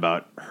than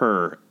about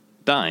her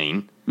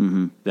dying.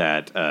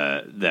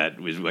 That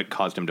was what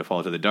caused him to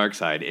fall to the dark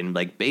side, and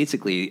like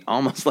basically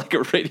almost like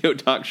a radio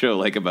talk show,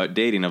 like about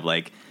dating. Of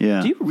like,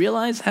 do you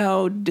realize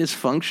how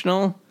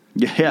dysfunctional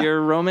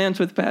your romance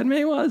with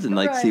Padme was, and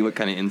like see what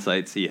kind of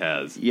insights he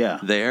has.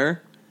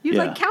 There you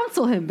like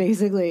counsel him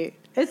basically.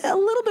 It's a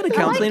little bit of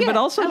counseling, but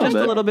also just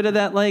a little bit of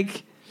that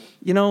like.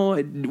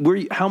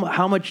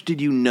 How much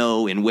did you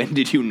know and when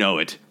did you know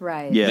it,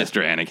 right,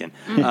 Mr. Anakin,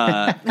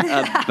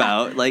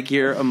 about like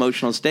your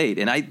emotional state?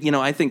 And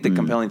I think the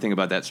compelling thing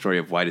about that story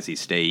of why does he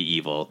stay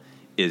evil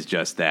is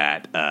just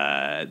that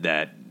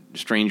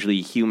strangely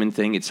human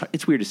thing.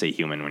 It's weird to say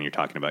human when you're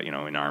talking about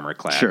an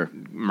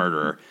armor-clad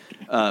murderer,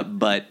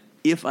 but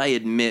if I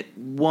admit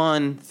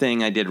one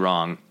thing I did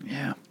wrong,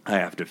 I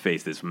have to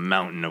face this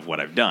mountain of what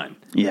I've done.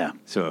 Yeah.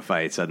 So if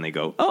I suddenly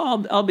go,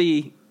 I'll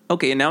be.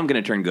 Okay, and now I'm going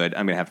to turn good.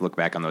 I'm going to have to look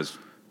back on those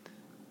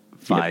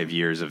 5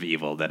 years of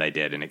evil that I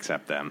did and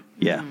accept them.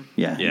 Yeah.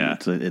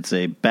 It's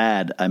a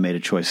bad, I made a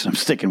choice and I'm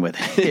sticking with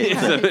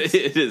it.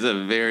 It is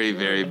a very,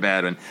 very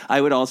bad one. I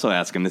would also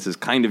ask him, this is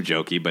kind of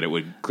jokey, but it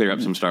would clear up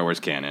some Star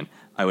Wars canon.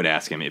 I would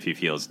ask him if he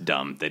feels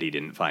dumb that he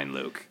didn't find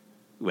Luke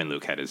when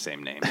Luke had his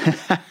same name.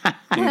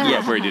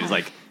 Where he was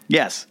like...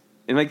 Yes.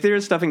 And like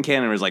there's stuff in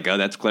canon where it's like, oh,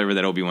 that's clever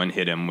that Obi-Wan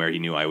hit him where he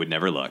knew I would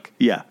never look.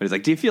 Yeah. But it's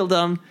like, do you feel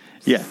dumb?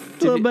 Yeah.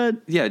 A little bit.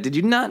 Yeah. Did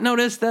you not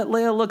notice that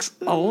Leia looks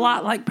a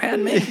lot like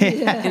Padme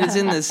and is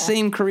in the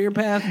same career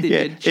path?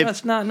 Did you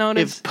just not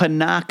notice? If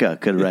Panaka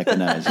could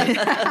recognize it.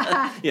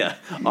 Yeah.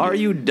 Are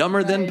you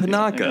dumber than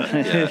Panaka?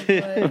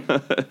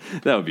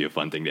 That would be a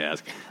fun thing to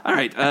ask. All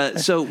right.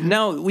 So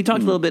now we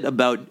talked a little bit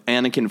about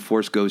Anakin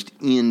Force Ghost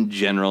in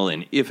general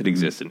and if it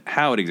exists and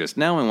how it exists.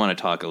 Now I want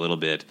to talk a little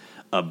bit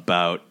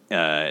about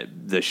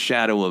the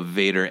shadow of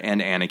Vader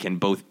and Anakin,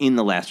 both in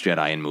The Last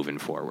Jedi and moving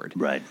forward.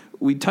 Right.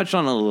 We touched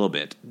on it a little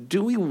bit.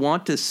 Do we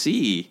want to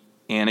see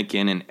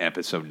Anakin in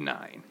Episode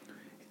 9?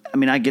 I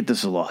mean, I get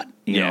this a lot,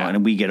 you know,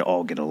 and we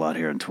all get a lot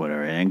here on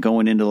Twitter. And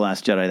going into The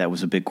Last Jedi, that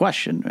was a big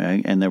question,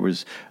 right? And there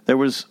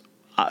was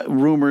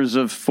rumors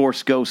of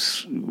Force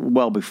ghosts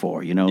well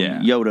before,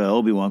 Yoda,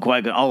 Obi-Wan,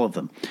 Qui-Gon, all of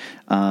them.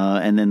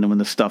 And then when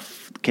the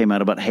stuff came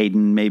out about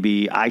Hayden,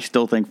 maybe I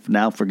still think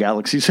now for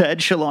Galaxy's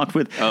Edge, along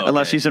with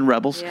unless he's in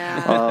Rebels.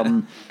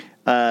 Yeah.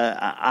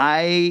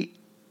 I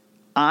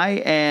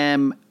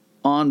am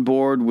on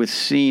board with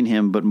seeing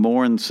him, but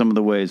more in some of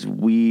the ways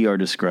we are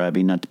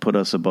describing, not to put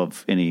us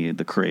above any of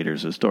the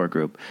creators of the Story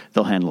Group.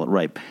 They'll handle it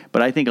right.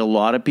 But I think a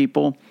lot of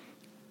people,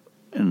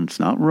 and it's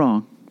not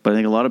wrong, but I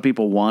think a lot of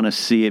people want to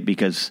see it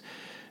because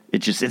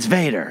it's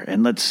Vader,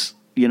 and let's,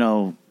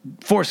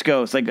 Force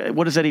Ghosts. Like,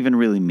 what does that even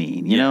really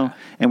mean, you know?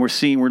 And we're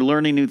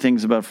learning new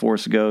things about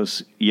Force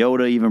Ghosts.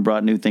 Yoda even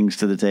brought new things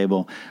to the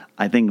table.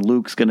 I think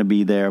Luke's going to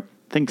be there.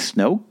 I think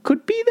Snoke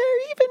could be there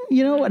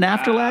even, an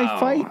afterlife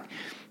fight.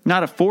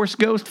 Not a Force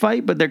Ghost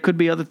fight, but there could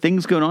be other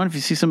things going on. If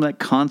you see some of that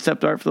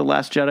concept art for The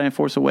Last Jedi and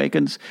Force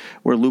Awakens,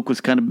 where Luke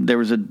was there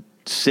was a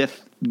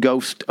Sith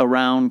ghost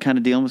around kind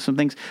of dealing with some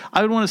things.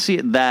 I would want to see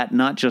it that,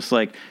 not just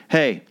like,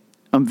 hey,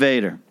 I'm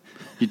Vader.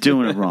 You're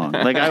doing it wrong.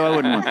 Like, I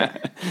wouldn't want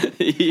that.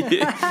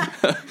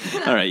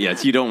 All right,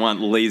 yes, you don't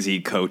want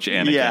lazy Coach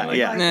Anakin.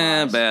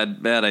 Yeah.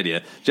 Bad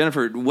idea.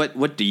 Jennifer,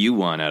 what do you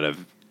want out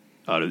of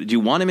do you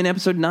want him in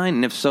Episode 9?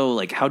 And if so,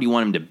 like, how do you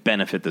want him to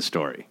benefit the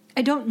story?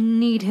 I don't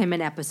need him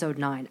in Episode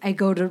 9. I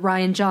go to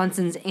Rian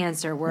Johnson's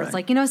answer where it's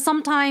like,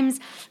 sometimes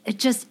it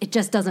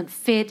just doesn't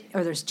fit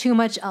or there's too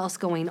much else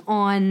going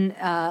on.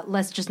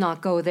 Let's just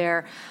not go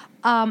there.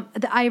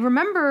 I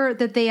remember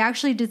that they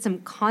actually did some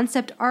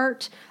concept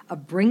art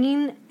of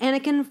bringing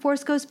Anakin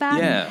Force Ghost back.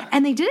 Yeah.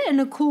 And they did it in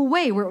a cool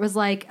way where it was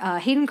like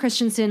Hayden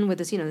Christensen with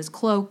this, this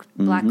cloak,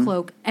 black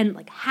cloak, and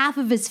like half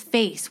of his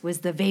face was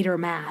the Vader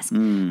mask,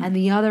 and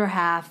the other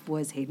half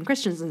was Hayden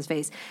Christensen's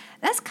face.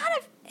 That's kind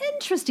of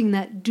interesting,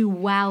 that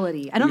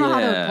duality. I don't know how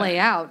that would play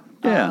out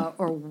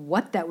or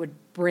what that would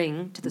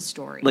bring to the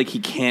story. Like he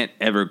can't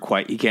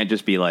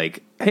just be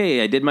like,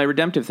 hey, I did my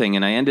redemptive thing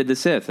and I ended the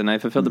Sith and I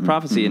fulfilled the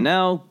prophecy and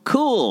now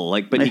cool.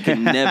 Like, but he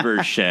can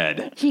never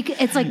shed.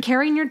 It's like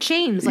carrying your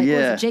chains, like was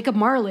it Jacob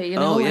Marley,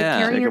 carrying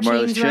Jacob your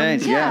Marley's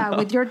chains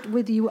around, chains,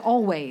 with you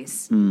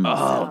always.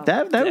 Oh,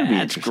 that would be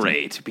interesting.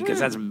 Great, because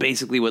that's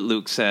basically what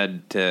Luke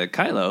said to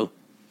Kylo.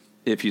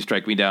 If you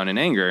strike me down in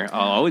anger,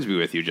 I'll always be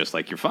with you, just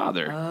like your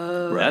father.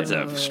 Oh. That's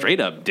a straight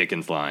up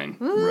Dickens line.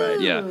 Ooh,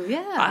 right?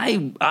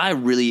 Yeah. I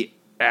really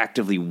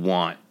actively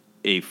want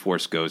a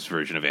Force Ghost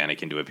version of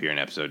Anakin to appear in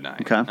Episode 9.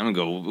 Okay. I'm gonna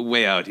go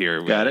way out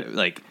here. Got it.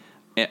 Like,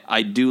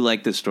 I do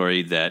like the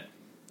story that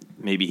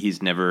maybe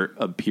he's never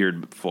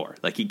appeared before.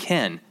 Like he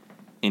can,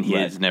 and he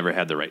has never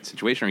had the right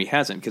situation, or he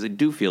hasn't. Because I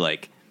do feel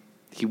like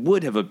he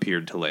would have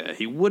appeared to Leia.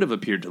 He would have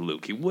appeared to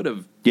Luke. He would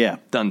have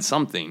done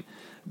something.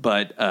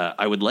 But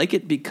I would like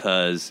it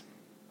because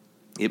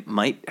it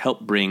might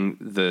help bring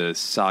the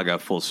saga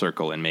full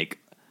circle and make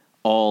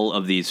all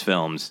of these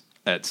films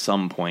at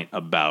some point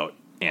about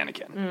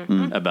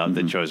Anakin, about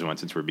the Chosen One,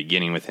 since we're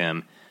beginning with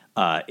him.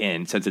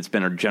 And since it's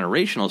been a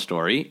generational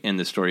story, and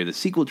the story of the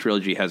sequel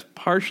trilogy has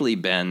partially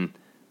been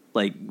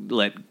like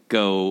let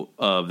go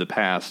of the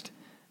past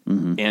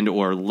and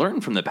or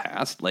learn from the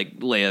past, like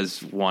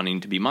Leia's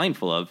wanting to be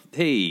mindful of,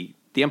 hey,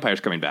 the Empire's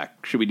coming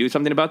back. Should we do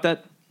something about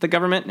that? The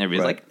government? And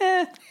everybody's like,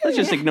 let's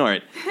just ignore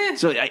it.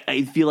 So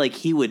I feel like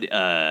he would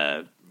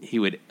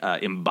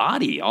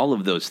embody all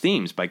of those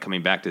themes by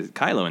coming back to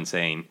Kylo and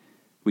saying,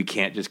 we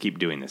can't just keep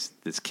doing this.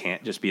 This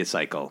can't just be a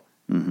cycle.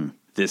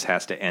 This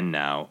has to end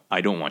now.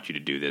 I don't want you to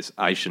do this.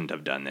 I shouldn't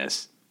have done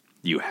this.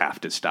 You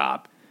have to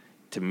stop.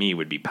 To me,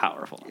 would be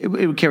powerful. It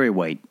would carry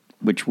weight.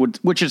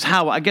 Which is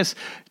how, I guess,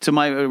 to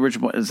my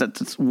original point, is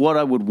that's what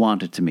I would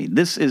want it to be.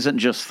 This isn't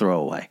just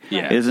throwaway.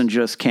 Yeah. It isn't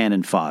just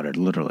cannon fodder,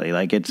 literally.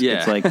 Like it's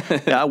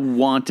like I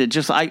want it.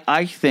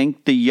 I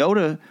think the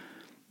Yoda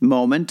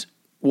moment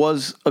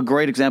was a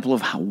great example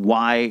of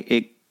why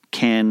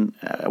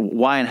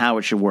and how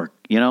it should work.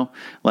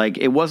 Like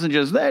it wasn't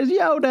just there's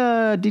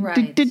Yoda.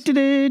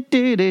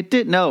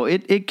 No,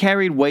 it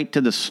carried weight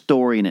to the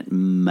story and it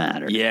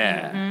mattered.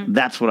 Yeah,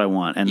 that's what I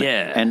want.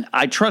 And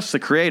I trust the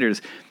creators.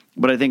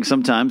 But I think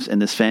sometimes in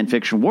this fan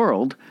fiction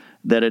world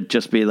that it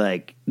just be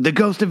like, the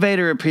Ghost of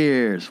Vader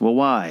appears. Well,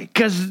 why?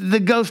 Because the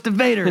Ghost of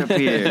Vader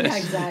appears.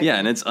 Exactly. Yeah,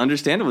 and it's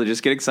understandable to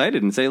just get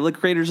excited and say, look,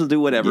 creators will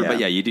do whatever. But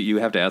you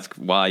have to ask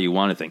why you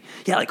want a thing.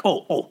 Yeah, like,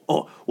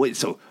 wait,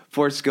 so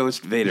Force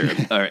Ghost Vader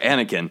or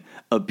Anakin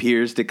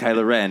appears to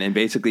Kylo Ren and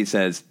basically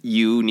says,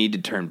 you need to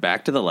turn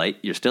back to the light.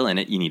 You're still in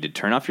it. You need to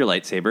turn off your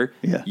lightsaber.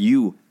 Yeah.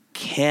 You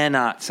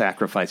cannot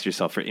sacrifice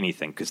yourself for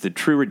anything because the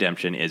true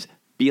redemption is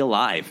be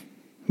alive.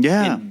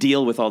 Yeah. And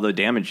deal with all the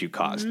damage you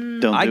caused.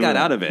 I got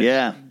out of it.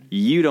 Yeah.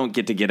 You don't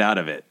get to get out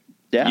of it.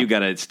 Yeah. You got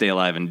to stay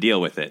alive and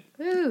deal with it.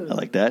 Ooh, I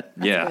like that.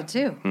 that's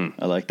good too.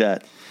 I like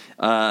that.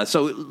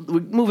 So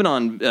moving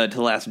on to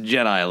The Last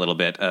Jedi a little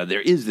bit, there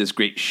is this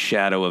great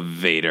shadow of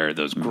Vader,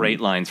 those great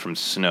lines from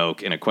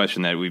Snoke, and a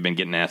question that we've been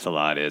getting asked a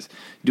lot is,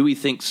 do we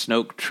think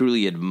Snoke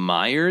truly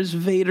admires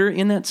Vader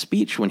in that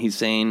speech when he's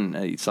saying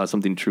he saw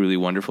something truly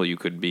wonderful, you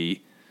could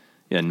be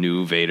a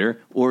new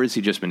Vader, or is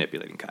he just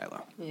manipulating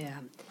Kylo? Yeah.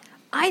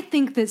 I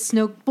think that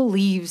Snoke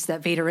believes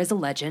that Vader is a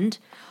legend,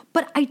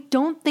 but I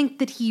don't think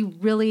that he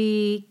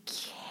really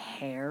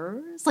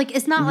cares. Like,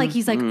 it's not like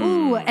he's like,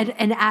 ooh,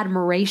 an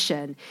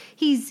admiration.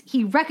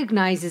 He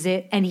recognizes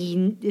it, and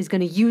he is going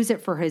to use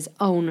it for his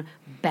own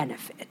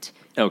benefit.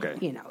 Okay.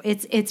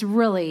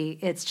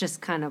 It's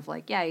just kind of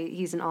like, yeah,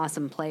 he's an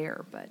awesome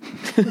player, but,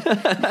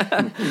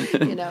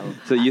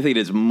 So you think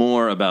it's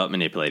more about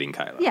manipulating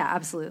Kylo? Yeah,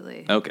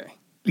 absolutely. Okay.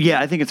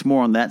 Yeah, I think it's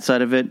more on that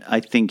side of it. I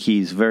think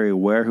he's very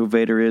aware who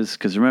Vader is,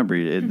 because remember,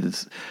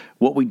 it's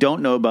what we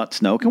don't know about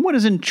Snoke, and what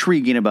is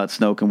intriguing about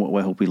Snoke, and what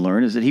I hope we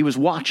learn, is that he was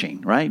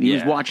watching, right? He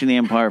was watching the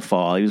Empire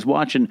fall. He was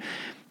watching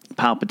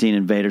Palpatine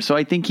and Vader. So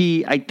I think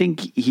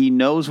he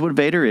knows what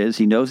Vader is.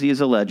 He knows he is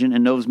a legend,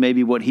 and knows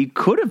maybe what he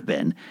could have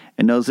been,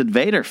 and knows that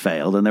Vader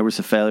failed, and there was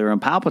a failure on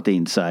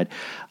Palpatine's side,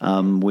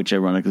 which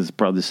ironically is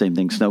probably the same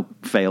thing Snoke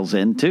fails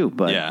in too.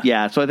 But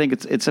so I think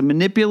it's a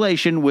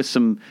manipulation with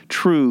some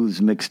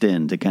truths mixed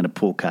in to kind of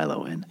pull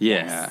Kylo in. Yeah.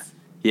 Yes.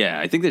 Yeah,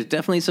 I think there's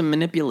definitely some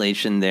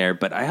manipulation there,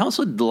 but I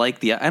also like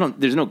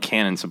there's no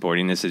canon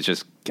supporting this. It's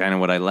just kind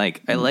of what I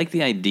like. I like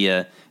the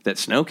idea that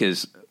Snoke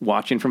is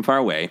watching from far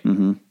away.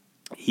 Mm-hmm.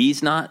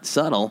 He's not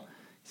subtle.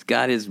 He's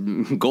got his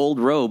gold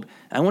robe.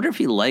 I wonder if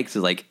he likes,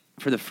 like,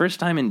 for the first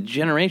time in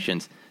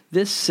generations,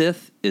 this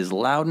Sith is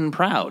loud and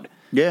proud.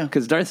 Yeah.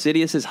 Because Darth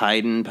Sidious is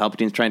hiding.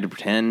 Palpatine's trying to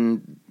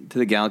pretend to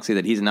the galaxy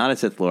that he's not a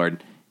Sith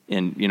Lord.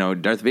 And,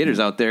 Darth Vader's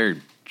out there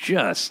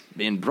just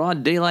in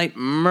broad daylight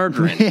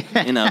murdering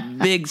in a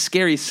big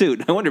scary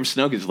suit. I wonder if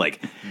Snoke is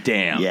like,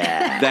 damn,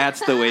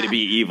 that's the way to be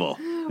evil.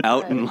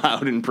 Out and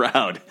loud and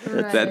proud.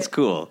 Right. That's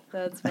cool.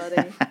 That's funny.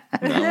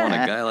 I want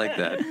a guy like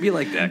that. Be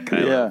like that,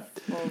 Kylo.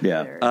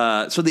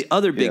 Yeah. So the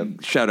other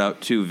big shout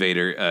out to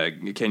Vader,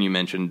 Ken, you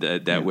mentioned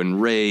that when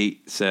Rey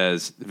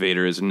says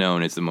Vader is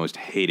known as the most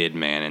hated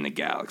man in the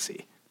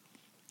galaxy.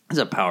 It's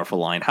a powerful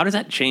line. How does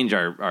that change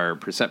our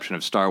perception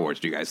of Star Wars?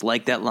 Do you guys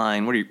like that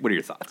line? What are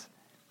your thoughts?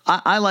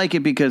 I like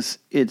it because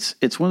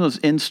it's one of those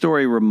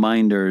in-story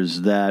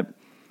reminders that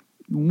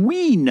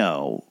we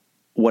know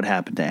what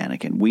happened to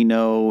Anakin. We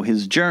know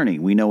his journey.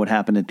 We know what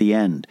happened at the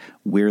end.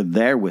 We're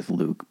there with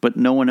Luke, but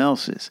no one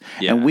else is.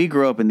 Yeah. And we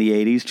grew up in the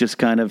 80s just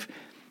kind of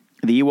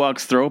the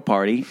Ewoks throw a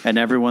party, and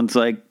everyone's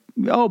like,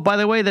 oh, by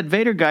the way, that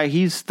Vader guy,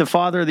 he's the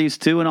father of these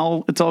two,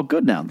 and it's all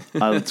good now.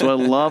 That's what I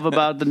love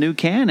about the new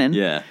canon.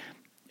 Yeah.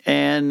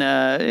 And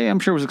I'm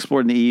sure it was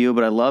explored in the EU,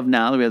 but I love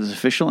now that we have this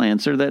official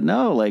answer that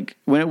no, like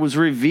when it was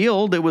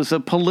revealed, it was a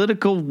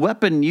political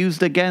weapon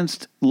used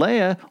against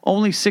Leia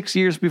only 6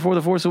 years before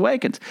The Force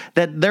Awakens.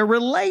 That they're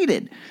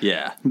related.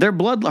 Yeah, her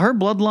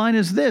bloodline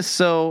is this.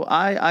 So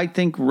I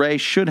think Rey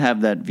should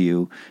have that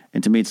view,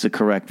 and to me, it's the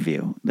correct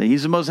view. That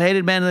he's the most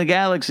hated man in the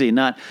galaxy.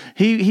 Not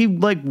he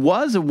like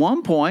was at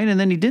one point, and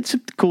then he did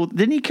some cool.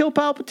 Didn't he kill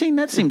Palpatine?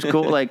 That seems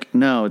cool. Like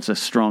no, it's a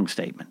strong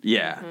statement.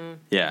 Yeah,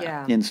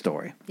 yeah. In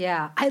story.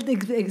 Yeah, I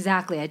think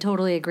exactly. I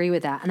totally agree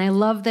with that, and I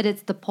love that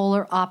it's the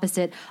polar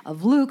opposite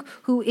of Luke,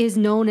 who is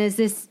known as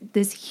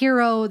this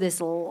hero,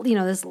 this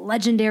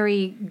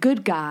legendary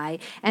good guy,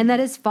 and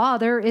that his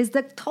father is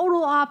the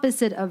total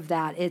opposite of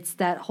that. It's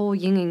that whole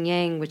yin and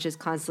yang, which is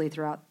constantly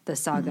throughout the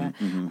saga.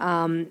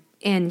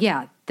 And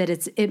yeah, that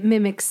it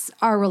mimics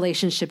our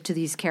relationship to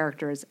these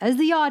characters as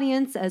the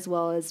audience, as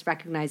well as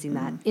recognizing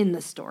that in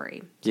the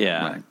story.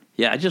 Yeah. Right.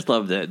 Yeah, I just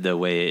love the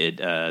way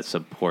it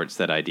supports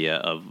that idea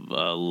of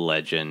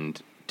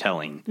legend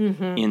telling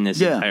in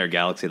this entire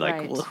galaxy.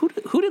 Like, well,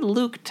 who did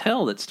Luke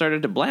tell that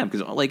started to blab?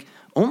 Because like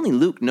only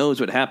Luke knows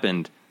what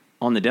happened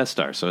on the Death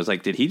Star. So it's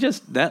like, did he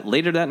just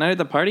later that night at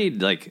the party,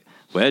 like,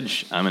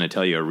 Wedge, I'm going to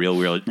tell you a real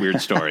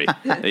weird story.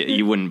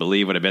 You wouldn't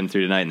believe what I've been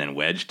through tonight. And then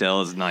Wedge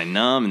tells Nien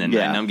Nunb, and then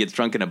Nien Nunb gets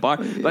drunk in a bar.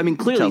 But I mean,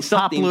 clearly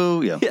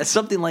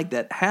something like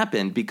that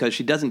happened because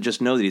she doesn't just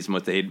know that he's the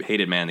most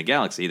hated man in the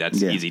galaxy.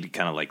 That's easy to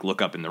kind of like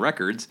look up in the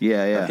records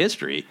of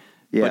history.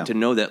 Yeah. But to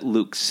know that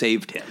Luke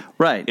saved him.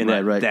 Right, and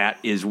that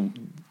is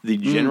the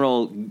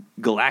general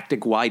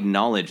galactic-wide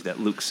knowledge that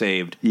Luke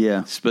saved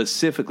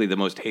specifically the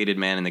most hated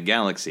man in the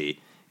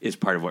galaxy is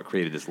part of what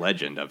created this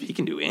legend of he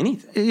can do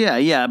anything.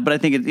 Yeah, but I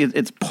think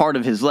it's part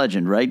of his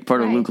legend, right?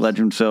 Part of Luke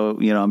legend. So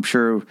I'm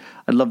sure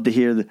I'd love to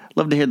hear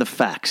the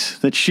facts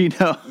that she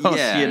knows.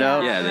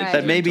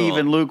 That maybe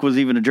even Luke was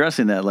even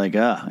addressing that, like,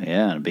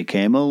 it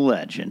became a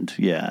legend.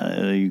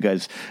 Yeah, you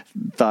guys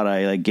thought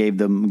I gave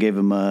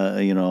him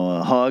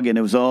a hug and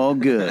it was all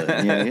good.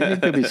 Yeah,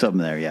 it could be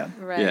something there. Yeah,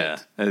 right. Yeah,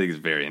 I think it's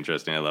very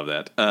interesting. I love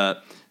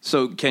that.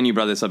 So, Ken, you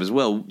brought this up as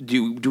well.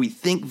 Do we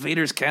think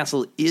Vader's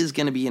castle is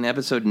going to be in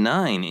Episode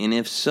 9? And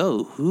if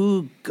so,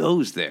 who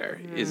goes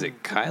there? Is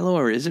it Kylo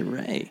or is it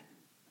Rey?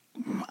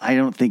 I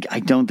don't think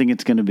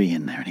it's going to be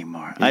in there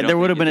anymore. There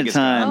would have been a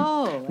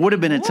time. Would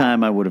have been a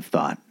time I would have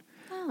thought.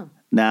 Oh.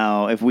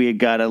 Now, if we had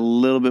got a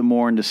little bit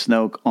more into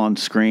Snoke on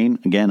screen,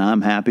 again,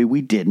 I'm happy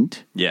we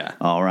didn't. Yeah.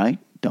 All right.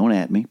 Don't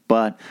at me.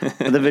 But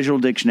the visual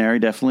dictionary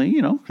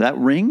definitely, that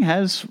ring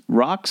has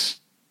rocks,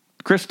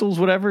 crystals,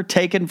 whatever,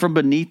 taken from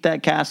beneath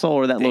that castle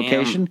or that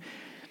location.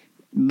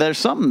 There's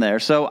something there.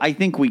 So I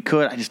think we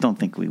could. I just don't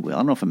think we will. I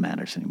don't know if it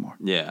matters anymore.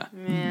 Yeah.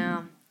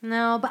 Yeah.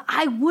 No, but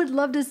I would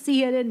love to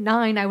see it at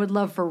 9. I would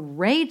love for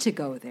Rey to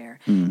go there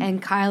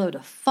and Kylo to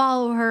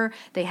follow her.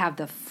 They have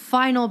the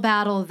final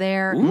battle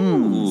there.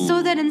 Ooh.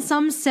 So that in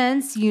some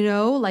sense,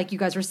 like you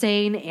guys were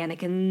saying,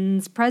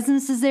 Anakin's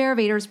presence is there,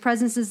 Vader's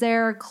presence is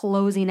there,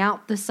 closing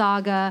out the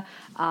saga.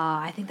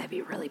 I think that'd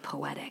be really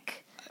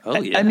poetic. Oh,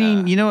 yeah. I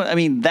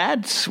mean,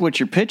 that's what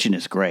you're pitching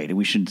is great.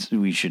 We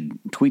should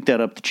tweak that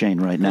up the chain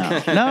right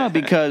now. No,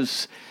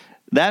 because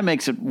that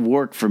makes it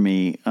work for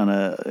me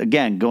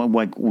going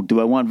like, do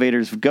I want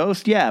Vader's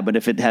ghost? Yeah, but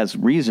if it has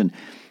reason,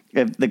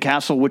 if the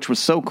castle, which was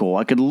so cool,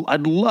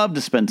 I'd love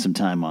to spend some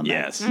time on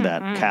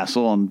that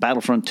castle on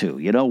Battlefront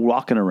 2,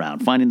 walking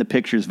around, finding the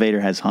pictures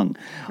Vader has hung.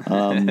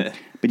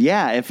 But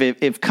yeah, if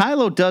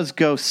Kylo does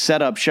go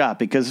set up shop,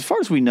 because as far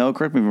as we know,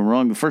 correct me if I'm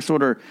wrong, the First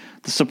Order,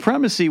 the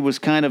Supremacy was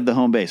kind of the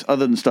home base,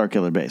 other than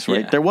Starkiller Base,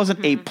 right? Yeah. There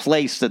wasn't a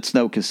place that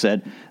Snoke has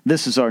said,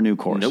 this is our new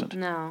Coruscant. Nope.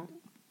 No.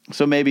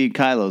 So maybe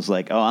Kylo's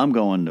like, I'm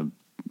going to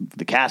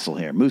the castle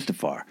here,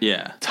 Mustafar.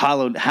 Yeah. It's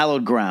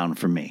hallowed ground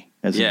for me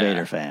as a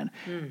Vader fan.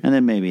 And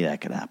then maybe that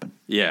could happen.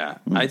 Yeah.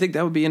 I think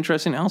that would be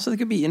interesting. I also think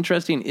it would be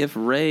interesting if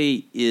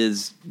Rey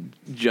is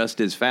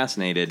just as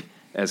fascinated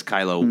as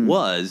Kylo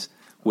was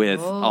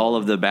with all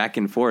of the back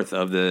and forth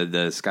of the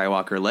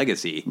Skywalker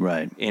legacy.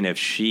 Right. And if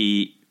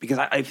because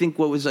I think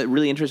what was a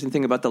really interesting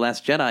thing about The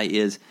Last Jedi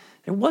is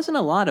there wasn't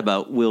a lot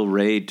about will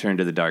Rey turn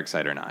to the dark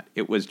side or not.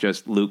 It was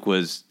just Luke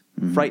was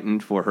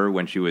frightened for her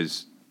when she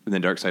was And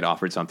then Darkseid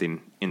offered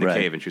something in the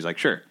cave, and she was like,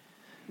 sure.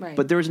 Right.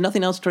 But there was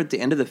nothing else toward the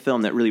end of the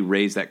film that really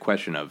raised that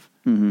question of,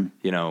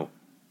 you know,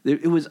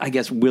 it was, I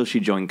guess, will she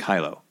join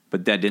Kylo?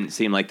 But that didn't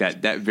seem like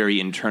that very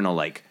internal,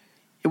 like,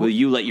 will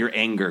you let your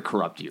anger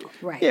corrupt you?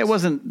 Right. Yeah, it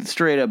wasn't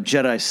straight up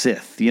Jedi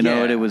Sith, you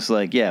know, and it was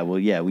like, will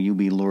you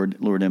be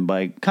lured in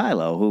by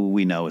Kylo, who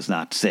we know is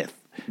not Sith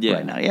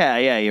right now.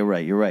 Yeah, you're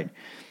right.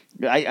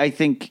 I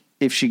think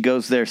if she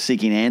goes there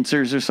seeking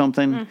answers or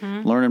something,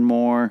 learning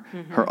more,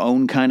 her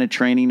own kind of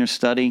training or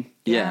study.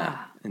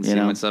 Yeah. And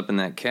seeing what's up in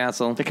that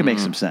castle. That could make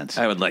some sense.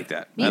 I would like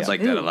that. I'd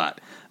like that a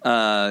lot.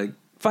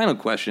 Final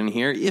question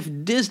here. If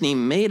Disney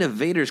made a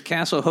Vader's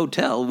Castle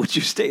hotel, would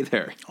you stay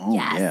there? Oh,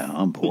 yeah,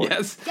 I'm bored.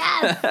 Yes.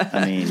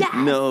 I mean,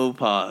 no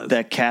pause.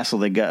 That castle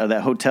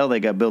that hotel they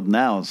got built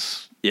now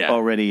is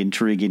already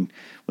intriguing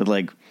with,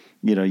 like,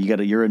 you know,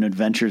 you're in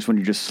adventures when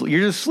you're just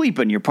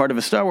sleeping. You're part of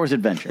a Star Wars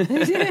adventure.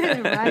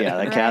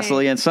 Castle,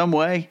 in some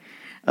way,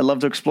 I'd love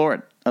to explore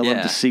it. I'd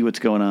love to see what's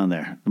going on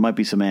there. There might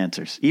be some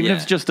answers. Even if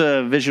it's just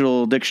a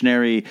visual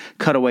dictionary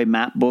cutaway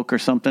map book or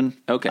something.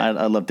 Okay.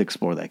 I'd love to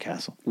explore that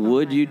castle.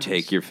 Would you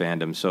take your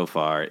fandom so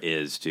far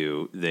as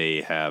to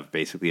they have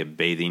basically a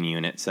bathing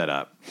unit set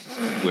up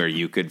where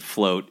you could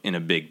float in a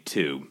big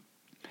tube?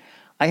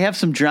 I have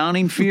some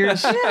drowning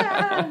fears.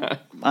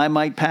 I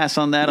might pass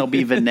on that. I'll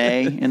be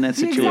Vinay in that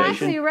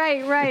situation. Exactly,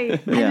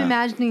 right. I'm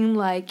imagining,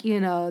 like, you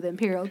know, the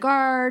Imperial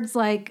Guards,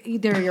 like,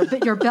 they're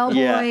your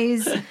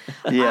bellboys.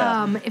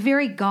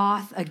 Very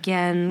goth,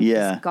 again.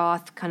 This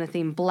goth kind of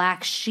theme.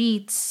 Black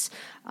sheets.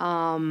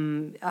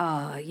 That'd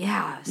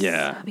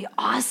be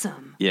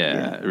awesome.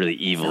 Really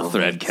evil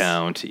thread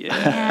count.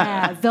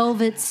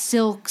 Velvet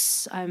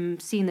silks. I'm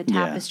seeing the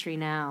tapestry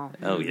now.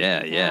 Oh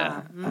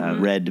yeah.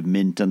 Red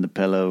mint on the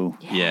pillow.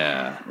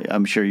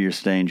 I'm sure you're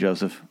staying,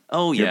 Joseph.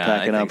 Oh you're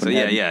packing up. So.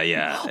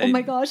 Yeah. Oh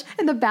my gosh!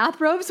 And the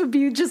bathrobes would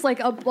be just like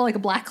a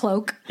black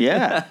cloak.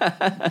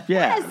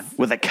 Yes.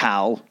 With a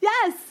cowl.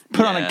 Yes.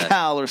 Put on a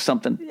cowl or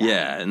something.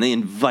 Yeah, and they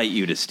invite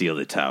you to steal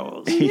the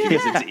towels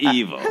because it's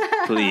evil.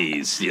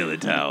 Please steal the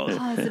towels.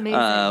 Oh, it's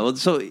amazing.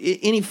 So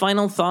any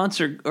final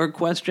thoughts or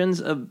questions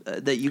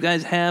that you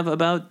guys have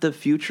about the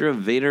future of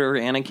Vader or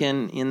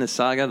Anakin in the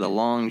saga, The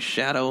Long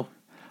Shadow?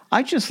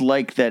 I just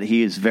like that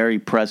he is very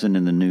present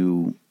in the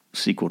new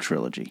sequel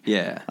trilogy.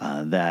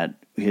 That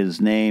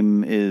his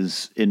name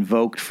is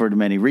invoked for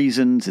many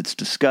reasons. It's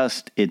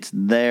discussed. It's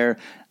there.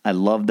 I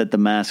love that the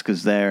mask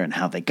is there and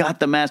how they got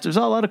the mask. There's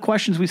a lot of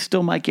questions we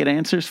still might get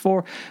answers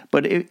for,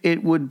 but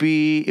it would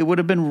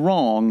have been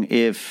wrong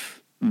if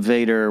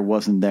Vader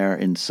wasn't there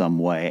in some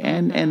way,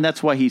 and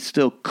that's why he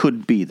still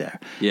could be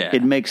there.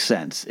 It makes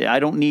sense. I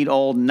don't need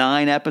all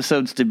 9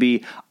 episodes to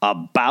be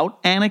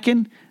about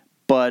Anakin,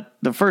 but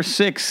the first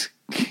 6,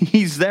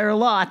 he's there a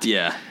lot.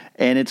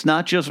 And it's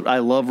not just, I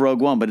love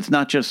Rogue One, but it's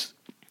not just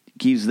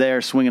he's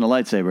there swinging a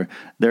lightsaber.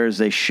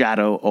 There's a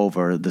shadow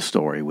over the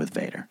story with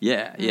Vader.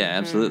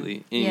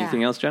 Absolutely.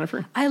 Anything else,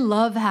 Jennifer? I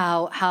love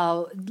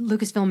how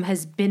Lucasfilm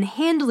has been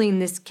handling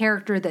this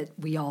character that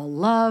we all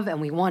love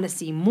and we want to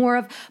see more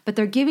of, but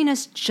they're giving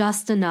us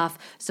just enough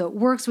so it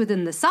works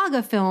within the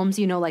saga films,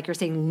 you know, like you're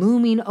saying,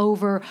 looming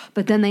over,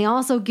 but then they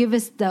also give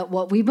us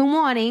what we've been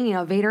wanting, you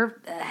know,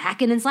 Vader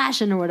hacking and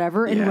slashing or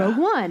whatever in Rogue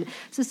One.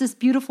 So it's this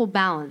beautiful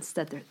balance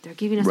that they're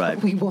giving us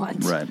what we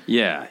want.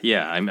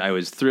 I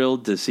was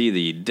thrilled to see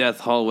the Death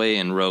Hallway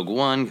in Rogue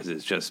One because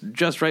it's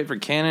just right for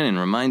canon and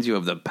reminds you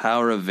of the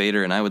power of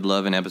Vader, and I would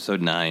love in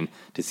Episode 9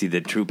 to see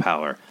the true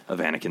power of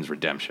Anakin's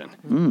redemption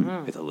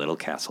with a little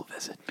castle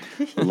visit.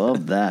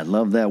 Love that.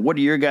 What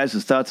are your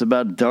guys' thoughts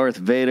about Darth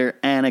Vader,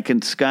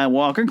 Anakin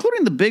Skywalker,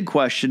 including the big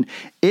question,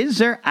 is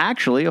there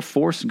actually a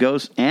Force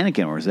ghost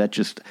Anakin, or is that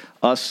just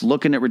us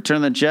looking at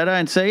Return of the Jedi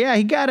and say, yeah,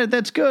 he got it,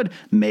 that's good.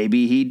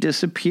 Maybe he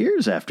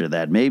disappears after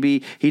that.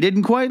 Maybe he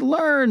didn't quite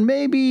learn.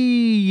 Maybe,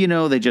 you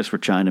know, they just were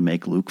trying to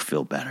make Luke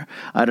feel better.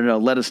 I don't know.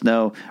 Let us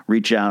know.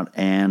 Reach out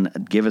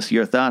and give us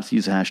your thoughts.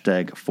 Use the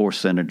hashtag Force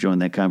Center. Join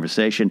that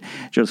conversation.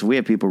 Joseph, we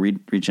have people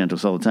reach out to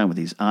us all the time with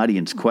these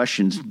audience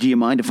questions. Do you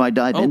mind if I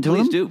dive into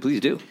them? Please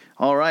do.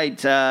 All right.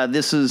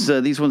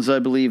 These ones, I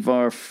believe,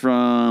 are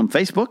from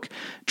Facebook.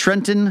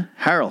 Trenton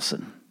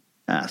Harrelson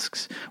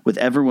asks, with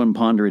everyone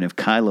pondering if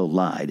Kylo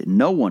lied,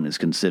 no one is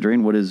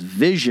considering what his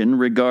vision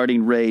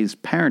regarding Rey's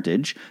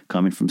parentage,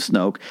 coming from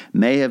Snoke,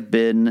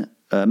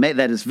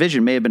 that his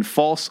vision may have been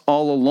false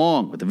all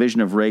along, with the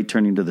vision of Rey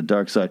turning to the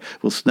dark side.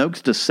 Will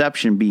Snoke's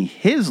deception be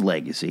his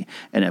legacy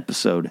in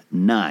Episode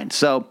 9?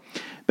 So,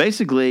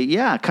 basically,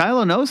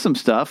 Kylo knows some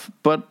stuff,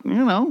 but,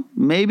 you know,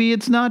 maybe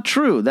it's not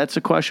true. That's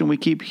a question we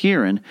keep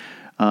hearing,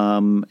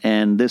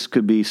 and this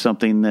could be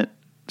something that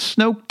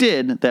Snoke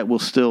did that will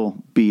still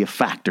be a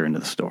factor into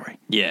the story.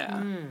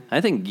 I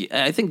think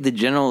the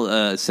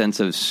general sense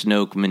of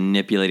Snoke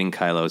manipulating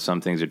Kylo, some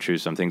things are true,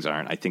 some things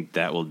aren't, I think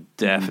that will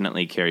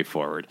definitely carry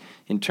forward.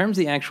 In terms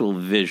of the actual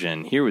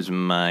vision, here was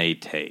my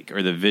take,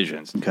 or the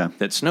visions,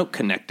 that Snoke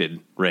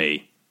connected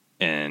Rey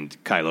and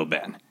Kylo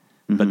Ben.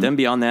 But then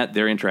beyond that,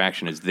 their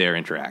interaction is their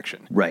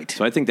interaction. Right.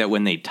 So I think that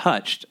when they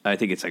touched, I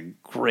think it's a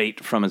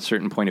great, from a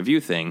certain point of view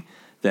thing,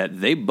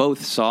 that they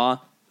both saw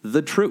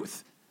the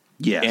truth.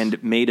 Yes.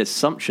 and made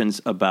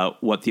assumptions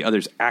about what the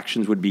other's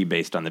actions would be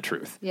based on the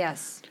truth.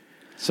 Yes.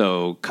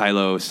 So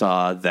Kylo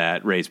saw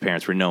that Rey's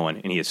parents were no one,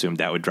 and he assumed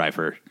that would drive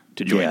her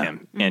to join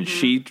him. And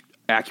she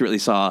accurately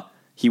saw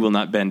he will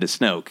not bend to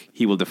Snoke.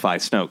 He will defy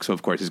Snoke, so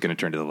of course he's going to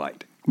turn to the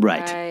light.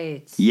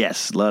 Right.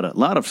 Yes, a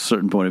lot of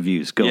certain point of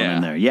views going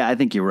in there. Yeah, I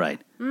think you're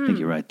right. I think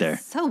you're right there.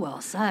 So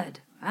well said.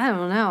 I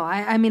don't know.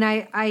 I mean,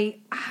 I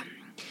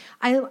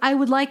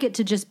would like it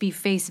to just be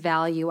face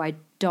value. I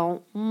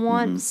don't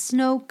want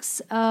Snoke's.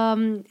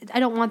 I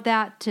don't want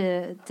that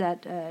to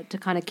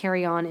kind of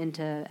carry on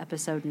into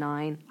Episode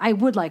 9. I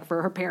would like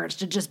for her parents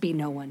to just be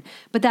no one,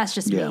 but that's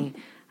just me.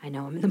 I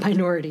know I'm in the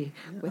minority.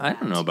 I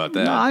don't know about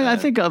that. No, I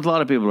think a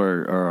lot of people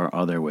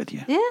are there with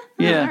you.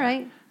 Yeah. All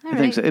right. I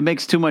think so. It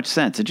makes too much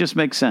sense. It just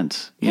makes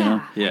sense, you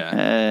know.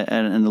 Yeah.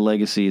 And the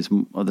legacy is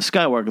the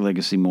Skywalker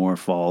legacy more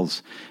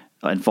falls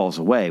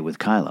away with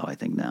Kylo. I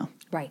think now.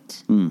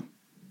 Right.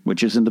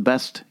 Which isn't the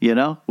best, you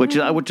know. Which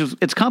is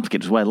it's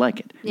complicated. Is why I like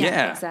it.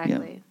 Yeah.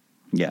 Exactly.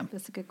 Yeah.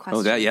 That's a good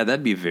question.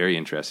 That'd be very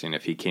interesting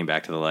if he came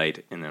back to the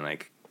light and then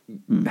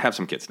have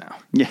some kids now.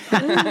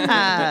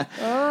 Yeah.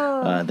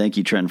 Thank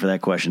you, Trent, for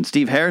that question.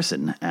 Steve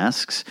Harrison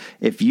asks,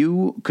 if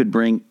you could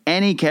bring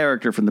any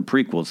character from the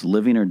prequels,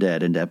 living or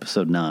dead, into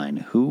Episode 9,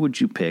 who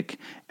would you pick,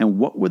 and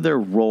what would their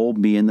role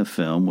be in the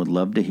film? Would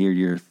love to hear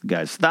your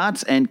guys'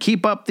 thoughts, and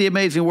keep up the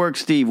amazing work,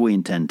 Steve. We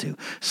intend to.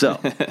 So,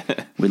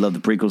 we love the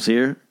prequels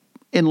here,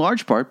 in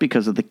large part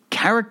because of the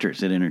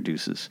characters it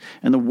introduces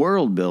and the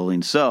world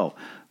building. So,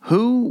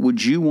 who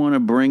would you want to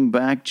bring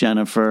back,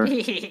 Jennifer?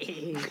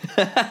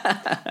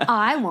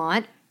 I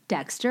want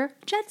Dexter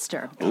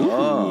Jetster.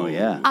 Oh,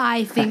 yeah.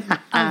 I think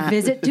a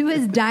visit to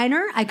his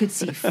diner, I could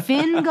see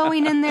Finn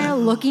going in there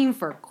looking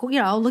for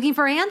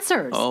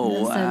answers.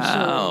 Oh,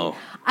 wow.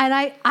 And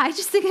I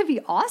just think it'd be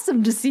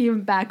awesome to see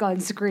him back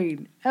on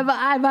screen. Am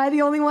I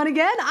the only one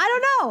again? I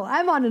don't know.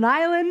 I'm on an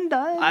island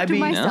to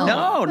myself.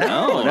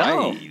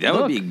 No. That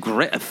would be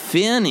great.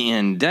 Finn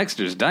in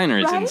Dexter's Diner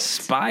is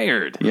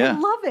inspired. Yeah. I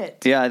love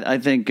it. Yeah, I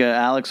think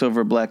Alex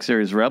over at Black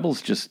Series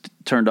Rebels just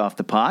turned off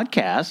the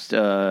podcast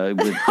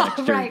with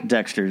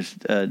Dexter's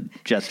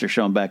Jetster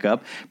showing back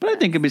up. But I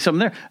think it'd be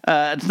something there.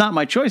 It's not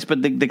my choice,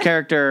 but the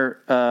character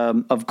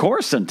of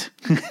Coruscant,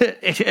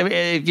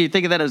 if you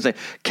think of that as a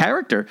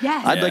character,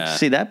 I'd like to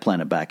see that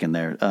planet back in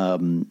there.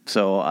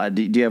 So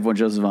do you have one,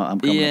 Joseph? I'm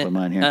coming up with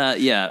mine here.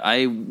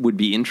 I would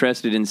be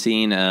interested in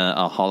seeing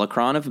a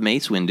holocron of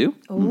Mace Windu.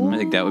 I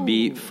think that would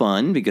be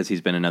fun because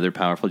he's been another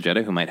powerful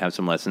Jedi who might have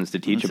some lessons to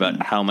teach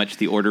about how much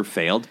the Order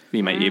failed.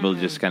 He might be able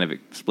to just kind of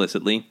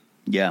explicitly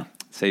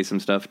say some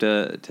stuff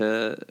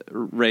to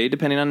Rey,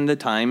 depending on the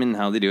time and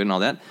how they do it and all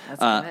that.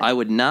 I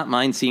would not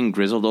mind seeing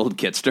grizzled old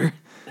Kitster.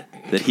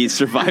 That he's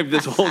survived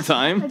this whole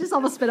time. I just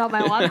almost spit out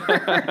my water.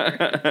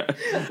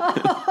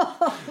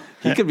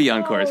 He could be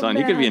on Coruscant.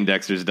 He could be in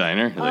Dexter's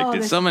Diner.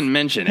 Did someone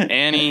mention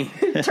Annie?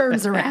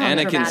 Turns around.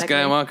 Anakin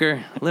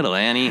Skywalker, little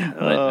Annie.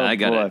 I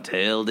got a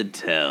tale to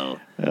tell.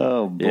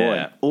 Oh boy!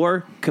 Yeah.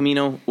 Or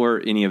Camino, or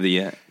any of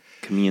the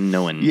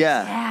Caminoans.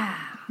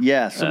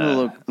 Yeah, some of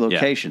the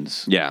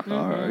locations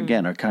are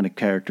kind of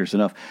characters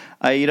enough.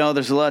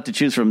 There's a lot to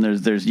choose from.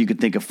 There's you could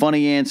think of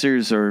funny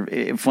answers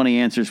or funny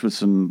answers with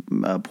some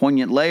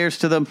poignant layers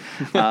to them.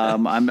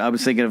 I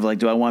was thinking of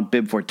do I want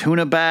Bib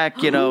Fortuna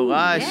back?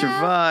 I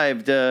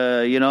survived.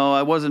 I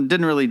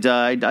didn't really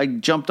die. I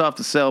jumped off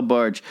the sail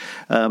barge.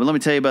 But let me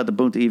tell you about the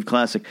Boonta Eve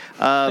Classic.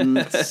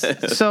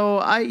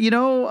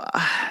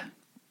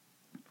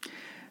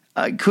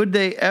 Could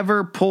they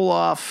ever pull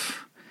off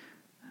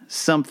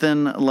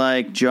something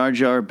like Jar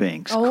Jar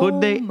Binks? Could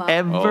they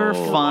ever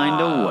find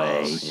a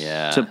way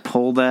to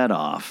pull that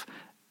off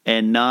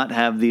and not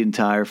have the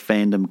entire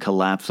fandom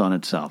collapse on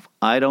itself?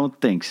 I don't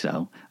think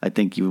so. I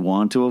think you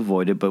want to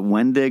avoid it, but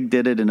Wendig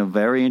did it in a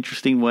very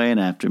interesting way in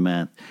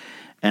Aftermath,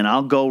 and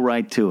I'll go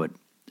right to it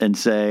and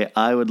say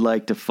I would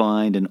like to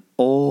find an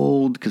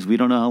old, because we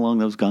don't know how long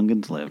those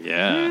Gungans live.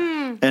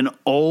 Yeah. An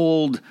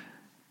old,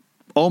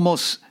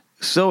 almost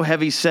so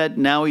heavy set,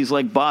 now he's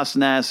like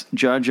boss-ass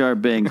Jar Jar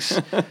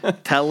Binks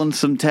telling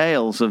some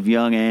tales of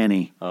young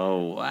Annie.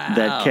 Oh, wow.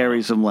 That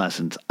carry some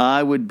lessons.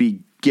 I would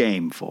be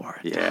game for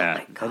it. Yeah.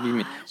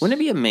 Wouldn't it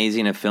be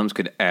amazing if films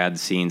could add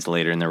scenes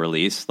later in the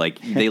release?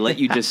 They let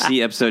you just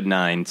see Episode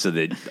 9, so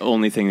the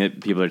only thing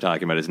that people are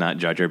talking about is not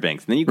Jar Jar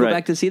Binks. And then you go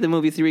back to see the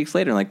movie 3 weeks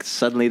later, and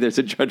suddenly there's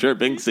a JarJar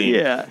Binks scene.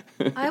 Yeah.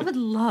 I would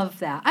love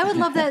that. I would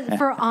love that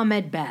for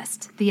Ahmed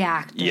Best, the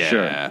actor. Yeah.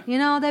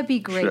 Sure. That'd be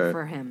great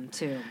for him,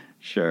 too.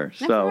 Sure.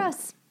 And for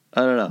us.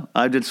 I don't know.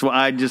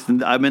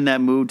 I'm in that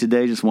mood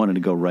today. Just wanted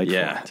to go right for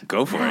it.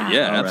 Go for it.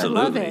 Yeah,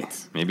 absolutely. Love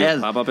it. Maybe it'll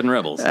pop up in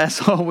Rebels.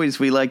 As always,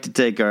 we like to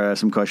take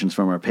some questions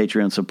from our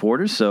Patreon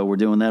supporters, so we're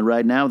doing that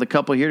right now with a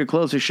couple here to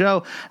close the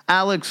show.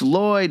 Alex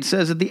Lloyd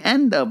says, at the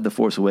end of The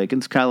Force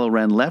Awakens, Kylo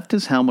Ren left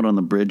his helmet on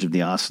the bridge of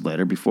the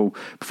oscillator before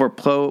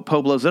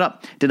Poe blows it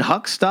up. Did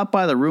Hux stop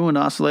by the ruined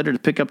oscillator to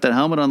pick up that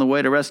helmet on the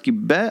way to rescue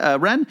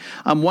Ren?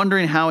 I'm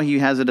wondering how he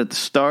has it at the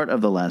start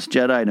of The Last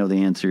Jedi. I know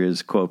the answer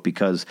is, quote,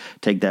 because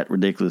take that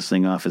ridiculous ridiculous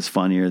thing off is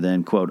funnier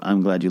than, quote,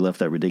 I'm glad you left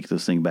that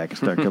ridiculous thing back at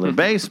Starkiller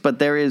Base.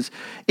 But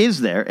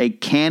is there a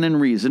canon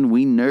reason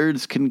we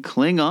nerds can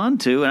cling on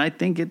to? And I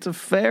think it's a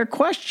fair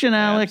question,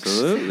 Alex.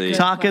 Absolutely.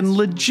 Talking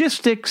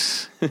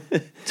logistics.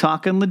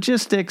 Talking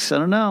logistics. I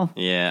don't know.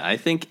 Yeah, I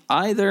think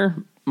either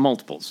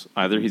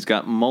he's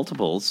got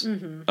multiples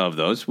of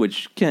those,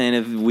 which kind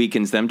of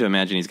weakens them to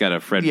imagine he's got a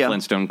Fred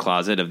Flintstone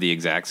closet of the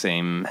exact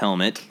same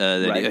helmet.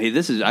 Right.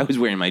 I was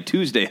wearing my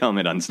Tuesday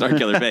helmet on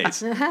Starkiller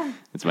Base.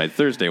 It's my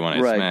Thursday one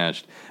I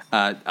smashed.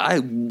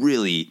 I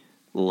really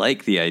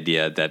like the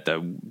idea that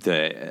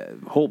the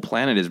whole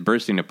planet is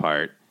bursting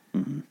apart.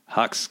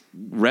 Hux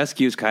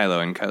rescues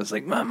Kylo, and Kylo's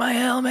like, my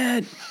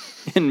helmet!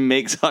 And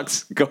makes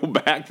Hux go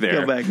back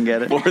there. Go back and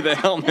get it. For the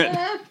helmet.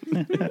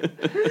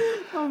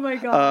 Oh, my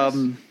gosh.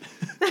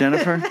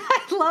 Jennifer?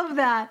 I love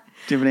that.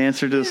 Do you have an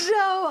answer to this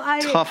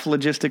tough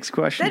logistics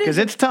question? Because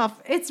it's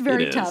tough. It's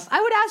very tough. I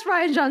would ask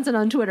Ryan Johnson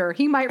on Twitter.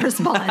 He might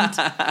respond.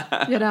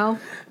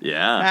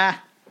 Yeah.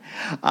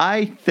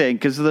 I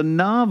think, because the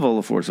novel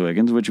The Force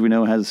Awakens, which we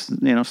know has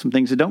some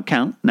things that don't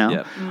count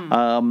now,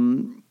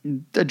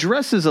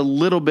 addresses a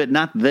little bit,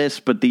 not this,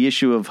 but the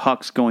issue of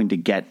Hux going to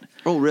get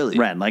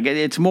Ren. Like,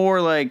 it's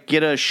more like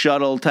get a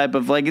shuttle type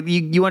of, like,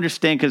 you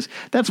understand, because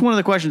that's one of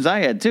the questions I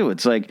had too.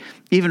 It's like,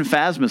 even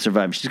Phasma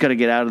survived. She's got to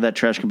get out of that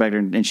trash compactor,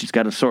 and she's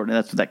got to sort. And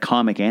that's what that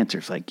comic answer.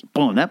 It's like,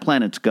 boom, that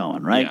planet's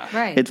going, right? Yeah.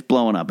 Right. It's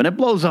blowing up, and it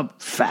blows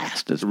up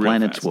fast, as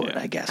planets would,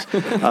 I guess.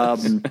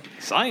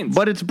 Science.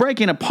 But it's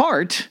breaking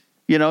apart.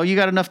 You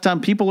got enough time.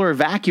 People are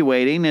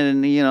evacuating,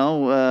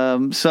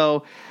 and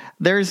so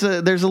there's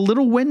a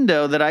little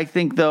window that I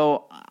think,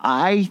 though,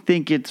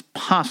 it's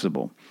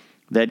possible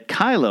that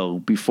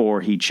Kylo,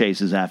 before he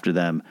chases after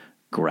them,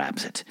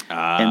 grabs it.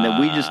 And that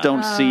we just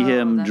don't see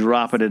him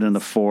dropping it in the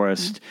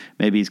forest.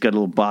 Maybe he's got a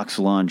little box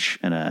lunch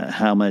and a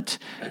helmet.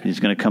 And he's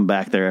going to come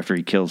back there after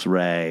he kills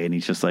Rey, and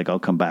he's just like,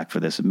 I'll come back for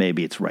this. And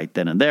maybe it's right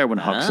then and there when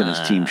Hux and his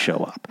team show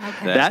up.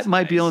 Okay. That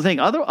might be the only thing.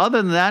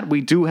 Other than that,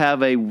 we do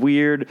have a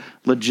weird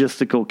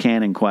logistical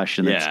canon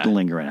question that's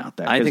lingering out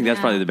there. I think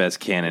that's probably the best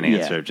canon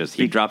answer. Just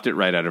he dropped it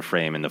right out of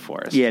frame in the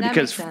forest. Yeah,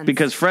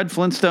 because Fred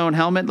Flintstone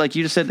helmet, like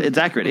you just said, it's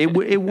accurate. It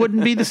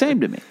wouldn't be the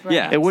same to me. Right.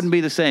 Yeah, it wouldn't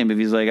be the same if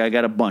he's like, I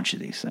got a bunch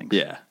of these things.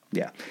 Yeah.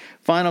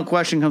 Final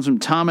question comes from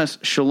Thomas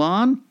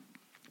Shalon.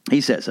 He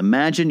says,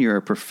 imagine you're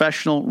a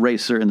professional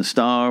racer in the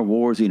Star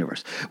Wars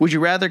universe. Would you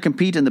rather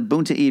compete in the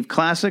Boonta Eve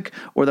Classic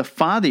or the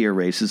Fathier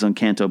races on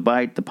Canto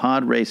Bight? The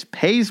pod race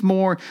pays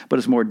more, but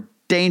is more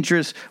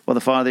dangerous, while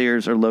the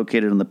Fathiers are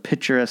located on the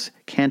picturesque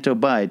Canto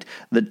Bight.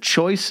 The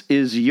choice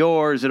is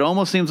yours. It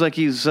almost seems like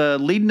he's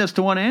leading us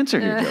to one answer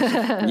here,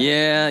 Joseph.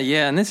 Yeah,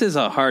 and this is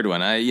a hard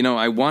one.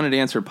 I wanted to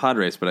answer pod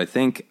race, but I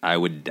think I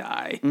would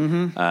die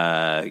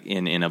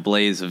in a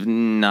blaze of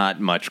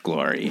not much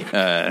glory.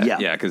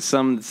 Because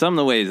some of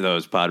the ways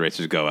those pod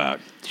racers go out,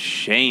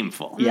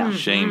 shameful. Yeah.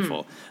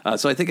 Shameful.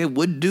 So I think I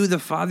would do the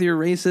Fathier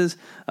races.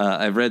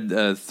 I've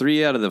read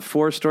 3 out of the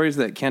 4 stories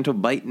of that Canto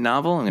Bight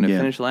novel. I'm going to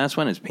finish the last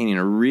one. It's painting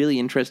a really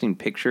interesting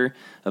picture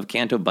of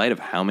Canto Bight, of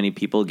how many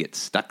people get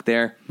stuck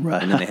there.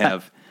 Right. And then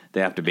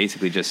they have to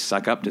basically just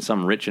suck up to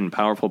some rich and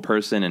powerful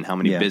person, and how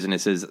many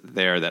businesses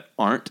there that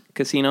aren't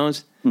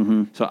casinos.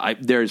 Mm-hmm. So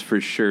there's for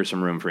sure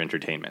some room for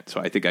entertainment.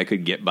 So I think I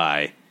could get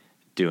by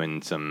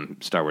doing some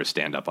Star Wars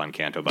stand-up on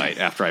Canto Bight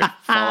after I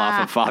fall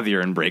off a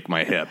Fathier and break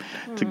my hip.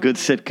 It's a good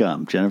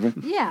sitcom, Jennifer.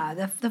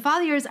 Yeah, the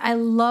Fathiers, I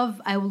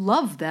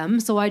love them,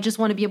 so I just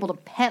want to be able to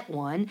pet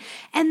one.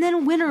 And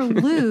then win or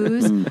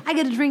lose, I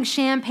get to drink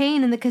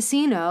champagne in the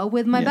casino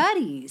with my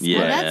buddies. Yeah.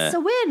 Well, that's a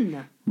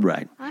win.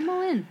 Right. I'm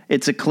all in.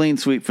 It's a clean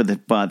sweep for the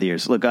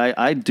Fathiers. Look,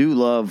 I do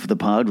love the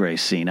pod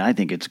race scene. I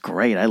think it's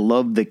great. I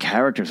love the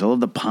characters. I love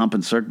the pomp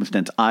and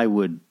circumstance. I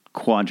would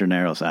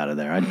quadraneros out of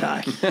there. I'd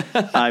die.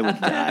 I would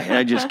die.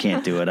 I just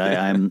can't do it.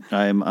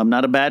 I'm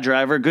not a bad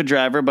driver, good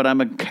driver, but I'm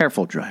a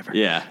careful driver.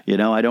 Yeah.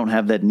 I don't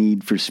have that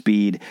need for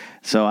speed.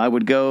 So I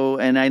would go,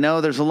 and I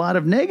know there's a lot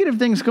of negative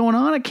things going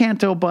on at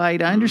Canto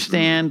Bight. I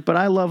understand, but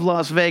I love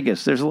Las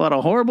Vegas. There's a lot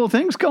of horrible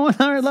things going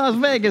on at Las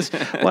Vegas,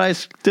 but I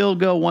still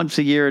go once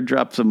a year and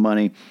drop some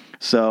money.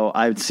 So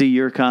I'd see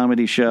your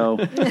comedy show.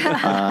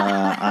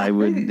 I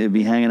would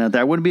be hanging out there.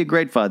 I wouldn't be a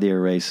great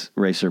Fathier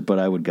racer, but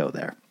I would go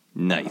there.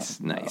 Nice.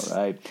 All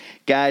right.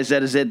 Guys,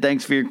 that is it.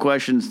 Thanks for your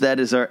questions. That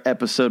is our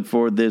episode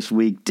for this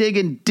week.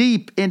 Digging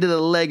deep into the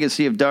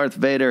legacy of Darth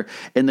Vader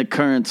in the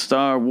current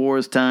Star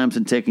Wars times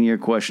and taking your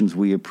questions.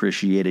 We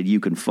appreciate it. You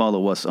can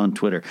follow us on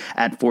Twitter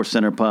at Force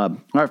Center Pod.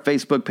 Our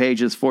Facebook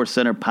page is Force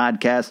Center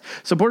Podcast.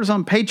 Support us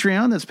on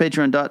Patreon. That's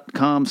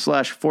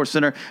patreon.com/Force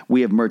Center.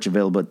 We have merch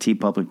available at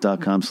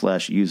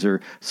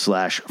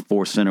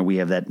tpublic.com/user/Force Center. We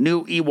have that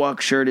new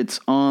Ewok shirt. It's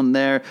on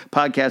there.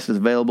 Podcast is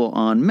available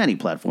on many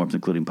platforms,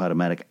 including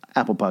Podomatic,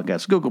 Apple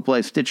Podcasts, Google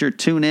Play, Stitcher,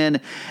 TuneIn,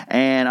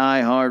 and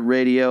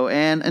iHeartRadio.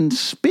 And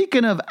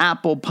speaking of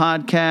Apple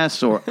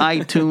Podcasts or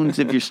iTunes,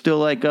 if you're still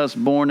like us,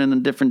 born in a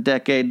different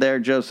decade there,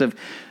 Joseph,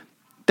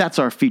 That's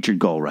our featured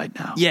goal right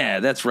now. Yeah,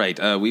 that's right.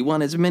 We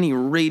want as many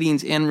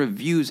ratings and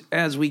reviews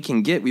as we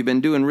can get. We've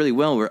been doing really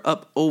well. We're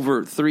up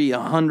over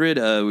 300.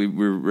 We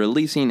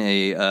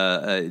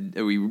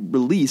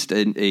released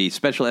a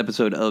special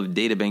episode of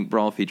Databank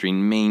Brawl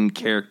featuring main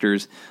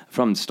characters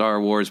from Star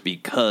Wars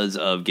because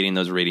of getting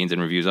those ratings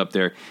and reviews up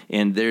there.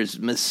 And there's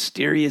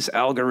mysterious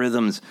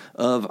algorithms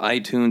of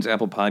iTunes,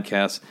 Apple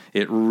Podcasts.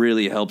 It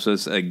really helps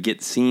us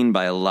get seen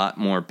by a lot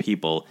more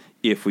people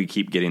if we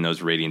keep getting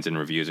those ratings and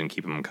reviews and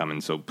keep them coming.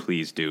 So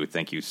please do.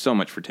 Thank you so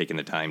much for taking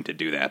the time to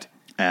do that.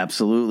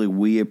 Absolutely.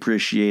 We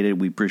appreciate it.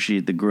 We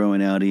appreciate the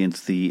growing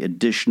audience, the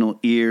additional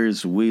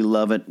ears. We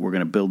love it. We're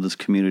going to build this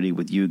community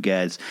with you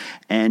guys.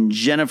 And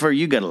Jennifer,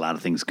 you got a lot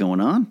of things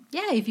going on.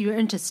 Yeah, if you're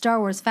into Star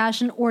Wars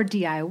fashion or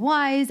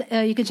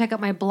DIYs, you can check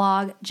out my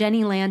blog,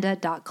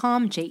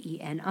 jennylanda.com,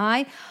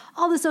 Jeni.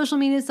 All the social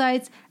media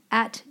sites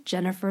at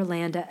Jennifer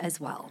Landa as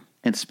well.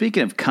 And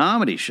speaking of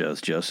comedy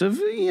shows, Joseph,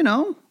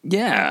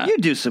 Yeah. You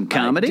do some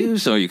comedy. I do,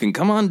 so you can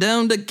come on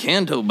down to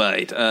Canto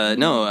Bite.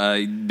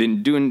 I've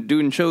been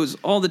doing shows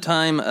all the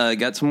time.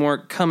 Got some more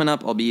coming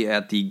up. I'll be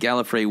at the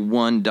Gallifrey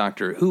 1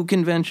 Doctor Who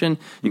convention.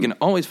 You can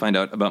always find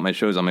out about my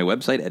shows on my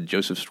website at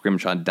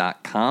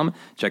josephscrimshaw.com.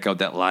 Check out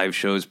that live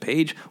shows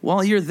page.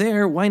 While you're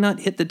there, why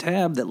not hit the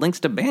tab that links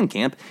to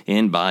Bandcamp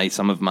and buy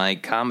some of my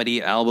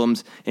comedy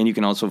albums? And you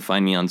can also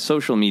find me on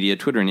social media.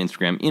 Twitter and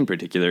Instagram in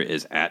particular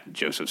is at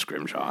Joseph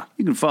Scrimshaw.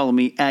 You can follow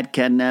me at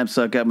Cat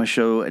Knapsack. Got my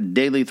show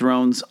Daily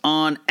Thrones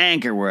on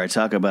Anchor, where I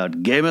talk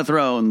about Game of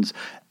Thrones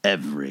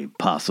every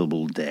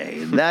possible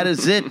day. That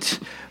is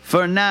it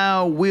for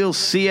now. We'll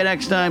see you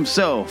next time.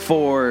 So,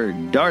 for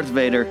Darth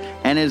Vader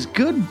and his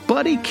good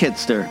buddy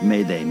Kitster,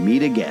 may they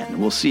meet again.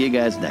 We'll see you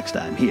guys next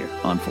time here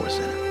on Force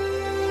Center.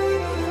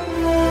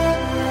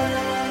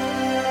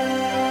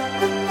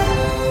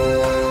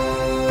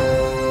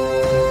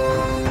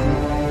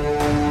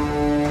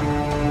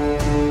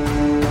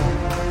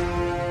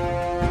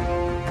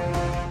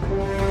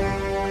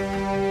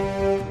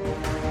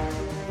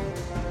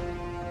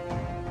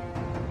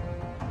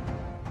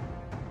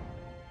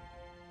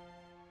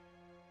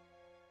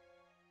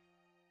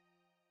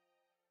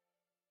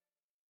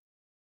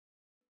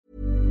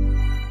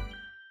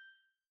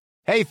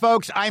 Hey,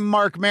 folks, I'm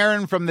Mark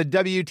Maron from the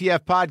WTF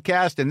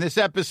Podcast, and this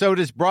episode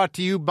is brought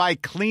to you by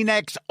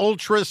Kleenex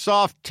Ultra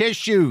Soft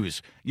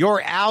Tissues,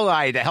 your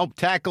ally to help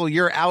tackle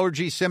your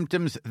allergy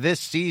symptoms this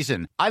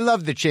season. I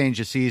love the change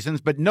of seasons,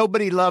 but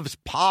nobody loves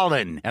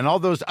pollen and all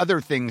those other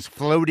things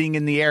floating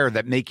in the air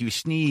that make you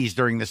sneeze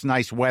during this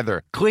nice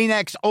weather.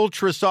 Kleenex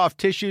Ultra Soft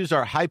Tissues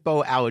are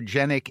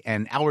hypoallergenic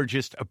and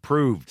allergist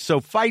approved,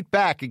 so fight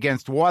back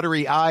against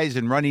watery eyes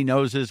and runny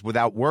noses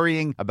without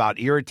worrying about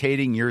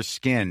irritating your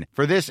skin.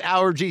 For this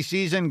allergy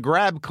season,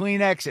 grab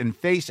Kleenex and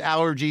face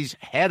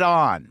allergies head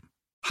on.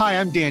 Hi,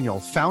 I'm Daniel,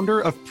 founder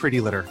of Pretty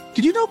Litter.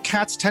 Did you know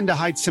cats tend to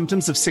hide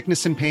symptoms of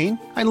sickness and pain?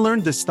 I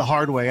learned this the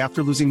hard way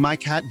after losing my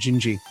cat,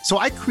 Gingy. So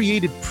I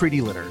created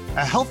Pretty Litter,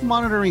 a health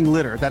monitoring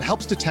litter that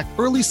helps detect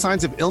early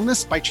signs of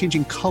illness by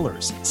changing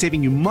colors,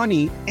 saving you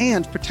money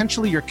and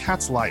potentially your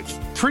cat's life.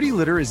 Pretty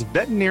Litter is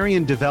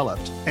veterinarian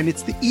developed, and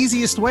it's the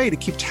easiest way to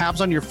keep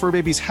tabs on your fur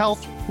baby's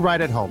health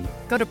right at home.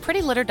 Go to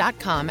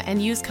prettylitter.com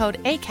and use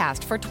code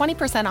ACAST for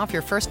 20% off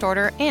your first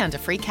order and a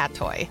free cat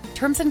toy.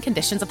 Terms and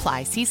conditions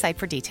apply. See site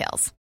for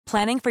details.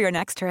 Planning for your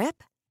next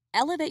trip?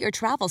 Elevate your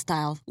travel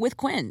style with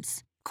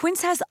Quince.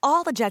 Quince has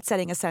all the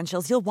jet-setting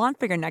essentials you'll want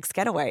for your next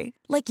getaway,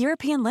 like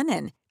European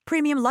linen,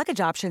 premium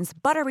luggage options,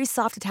 buttery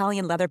soft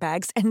Italian leather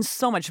bags, and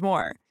so much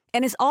more.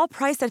 And is all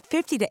priced at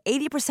 50 to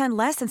 80%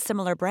 less than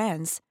similar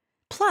brands.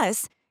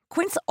 Plus,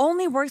 Quince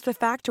only works with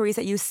factories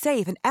that use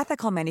safe and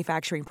ethical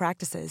manufacturing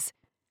practices.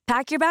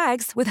 Pack your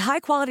bags with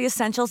high-quality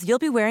essentials you'll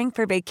be wearing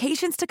for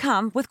vacations to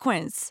come with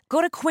Quince.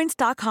 Go to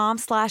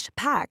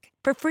quince.com/pack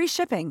for free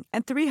shipping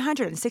and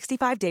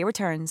 365-day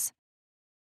returns.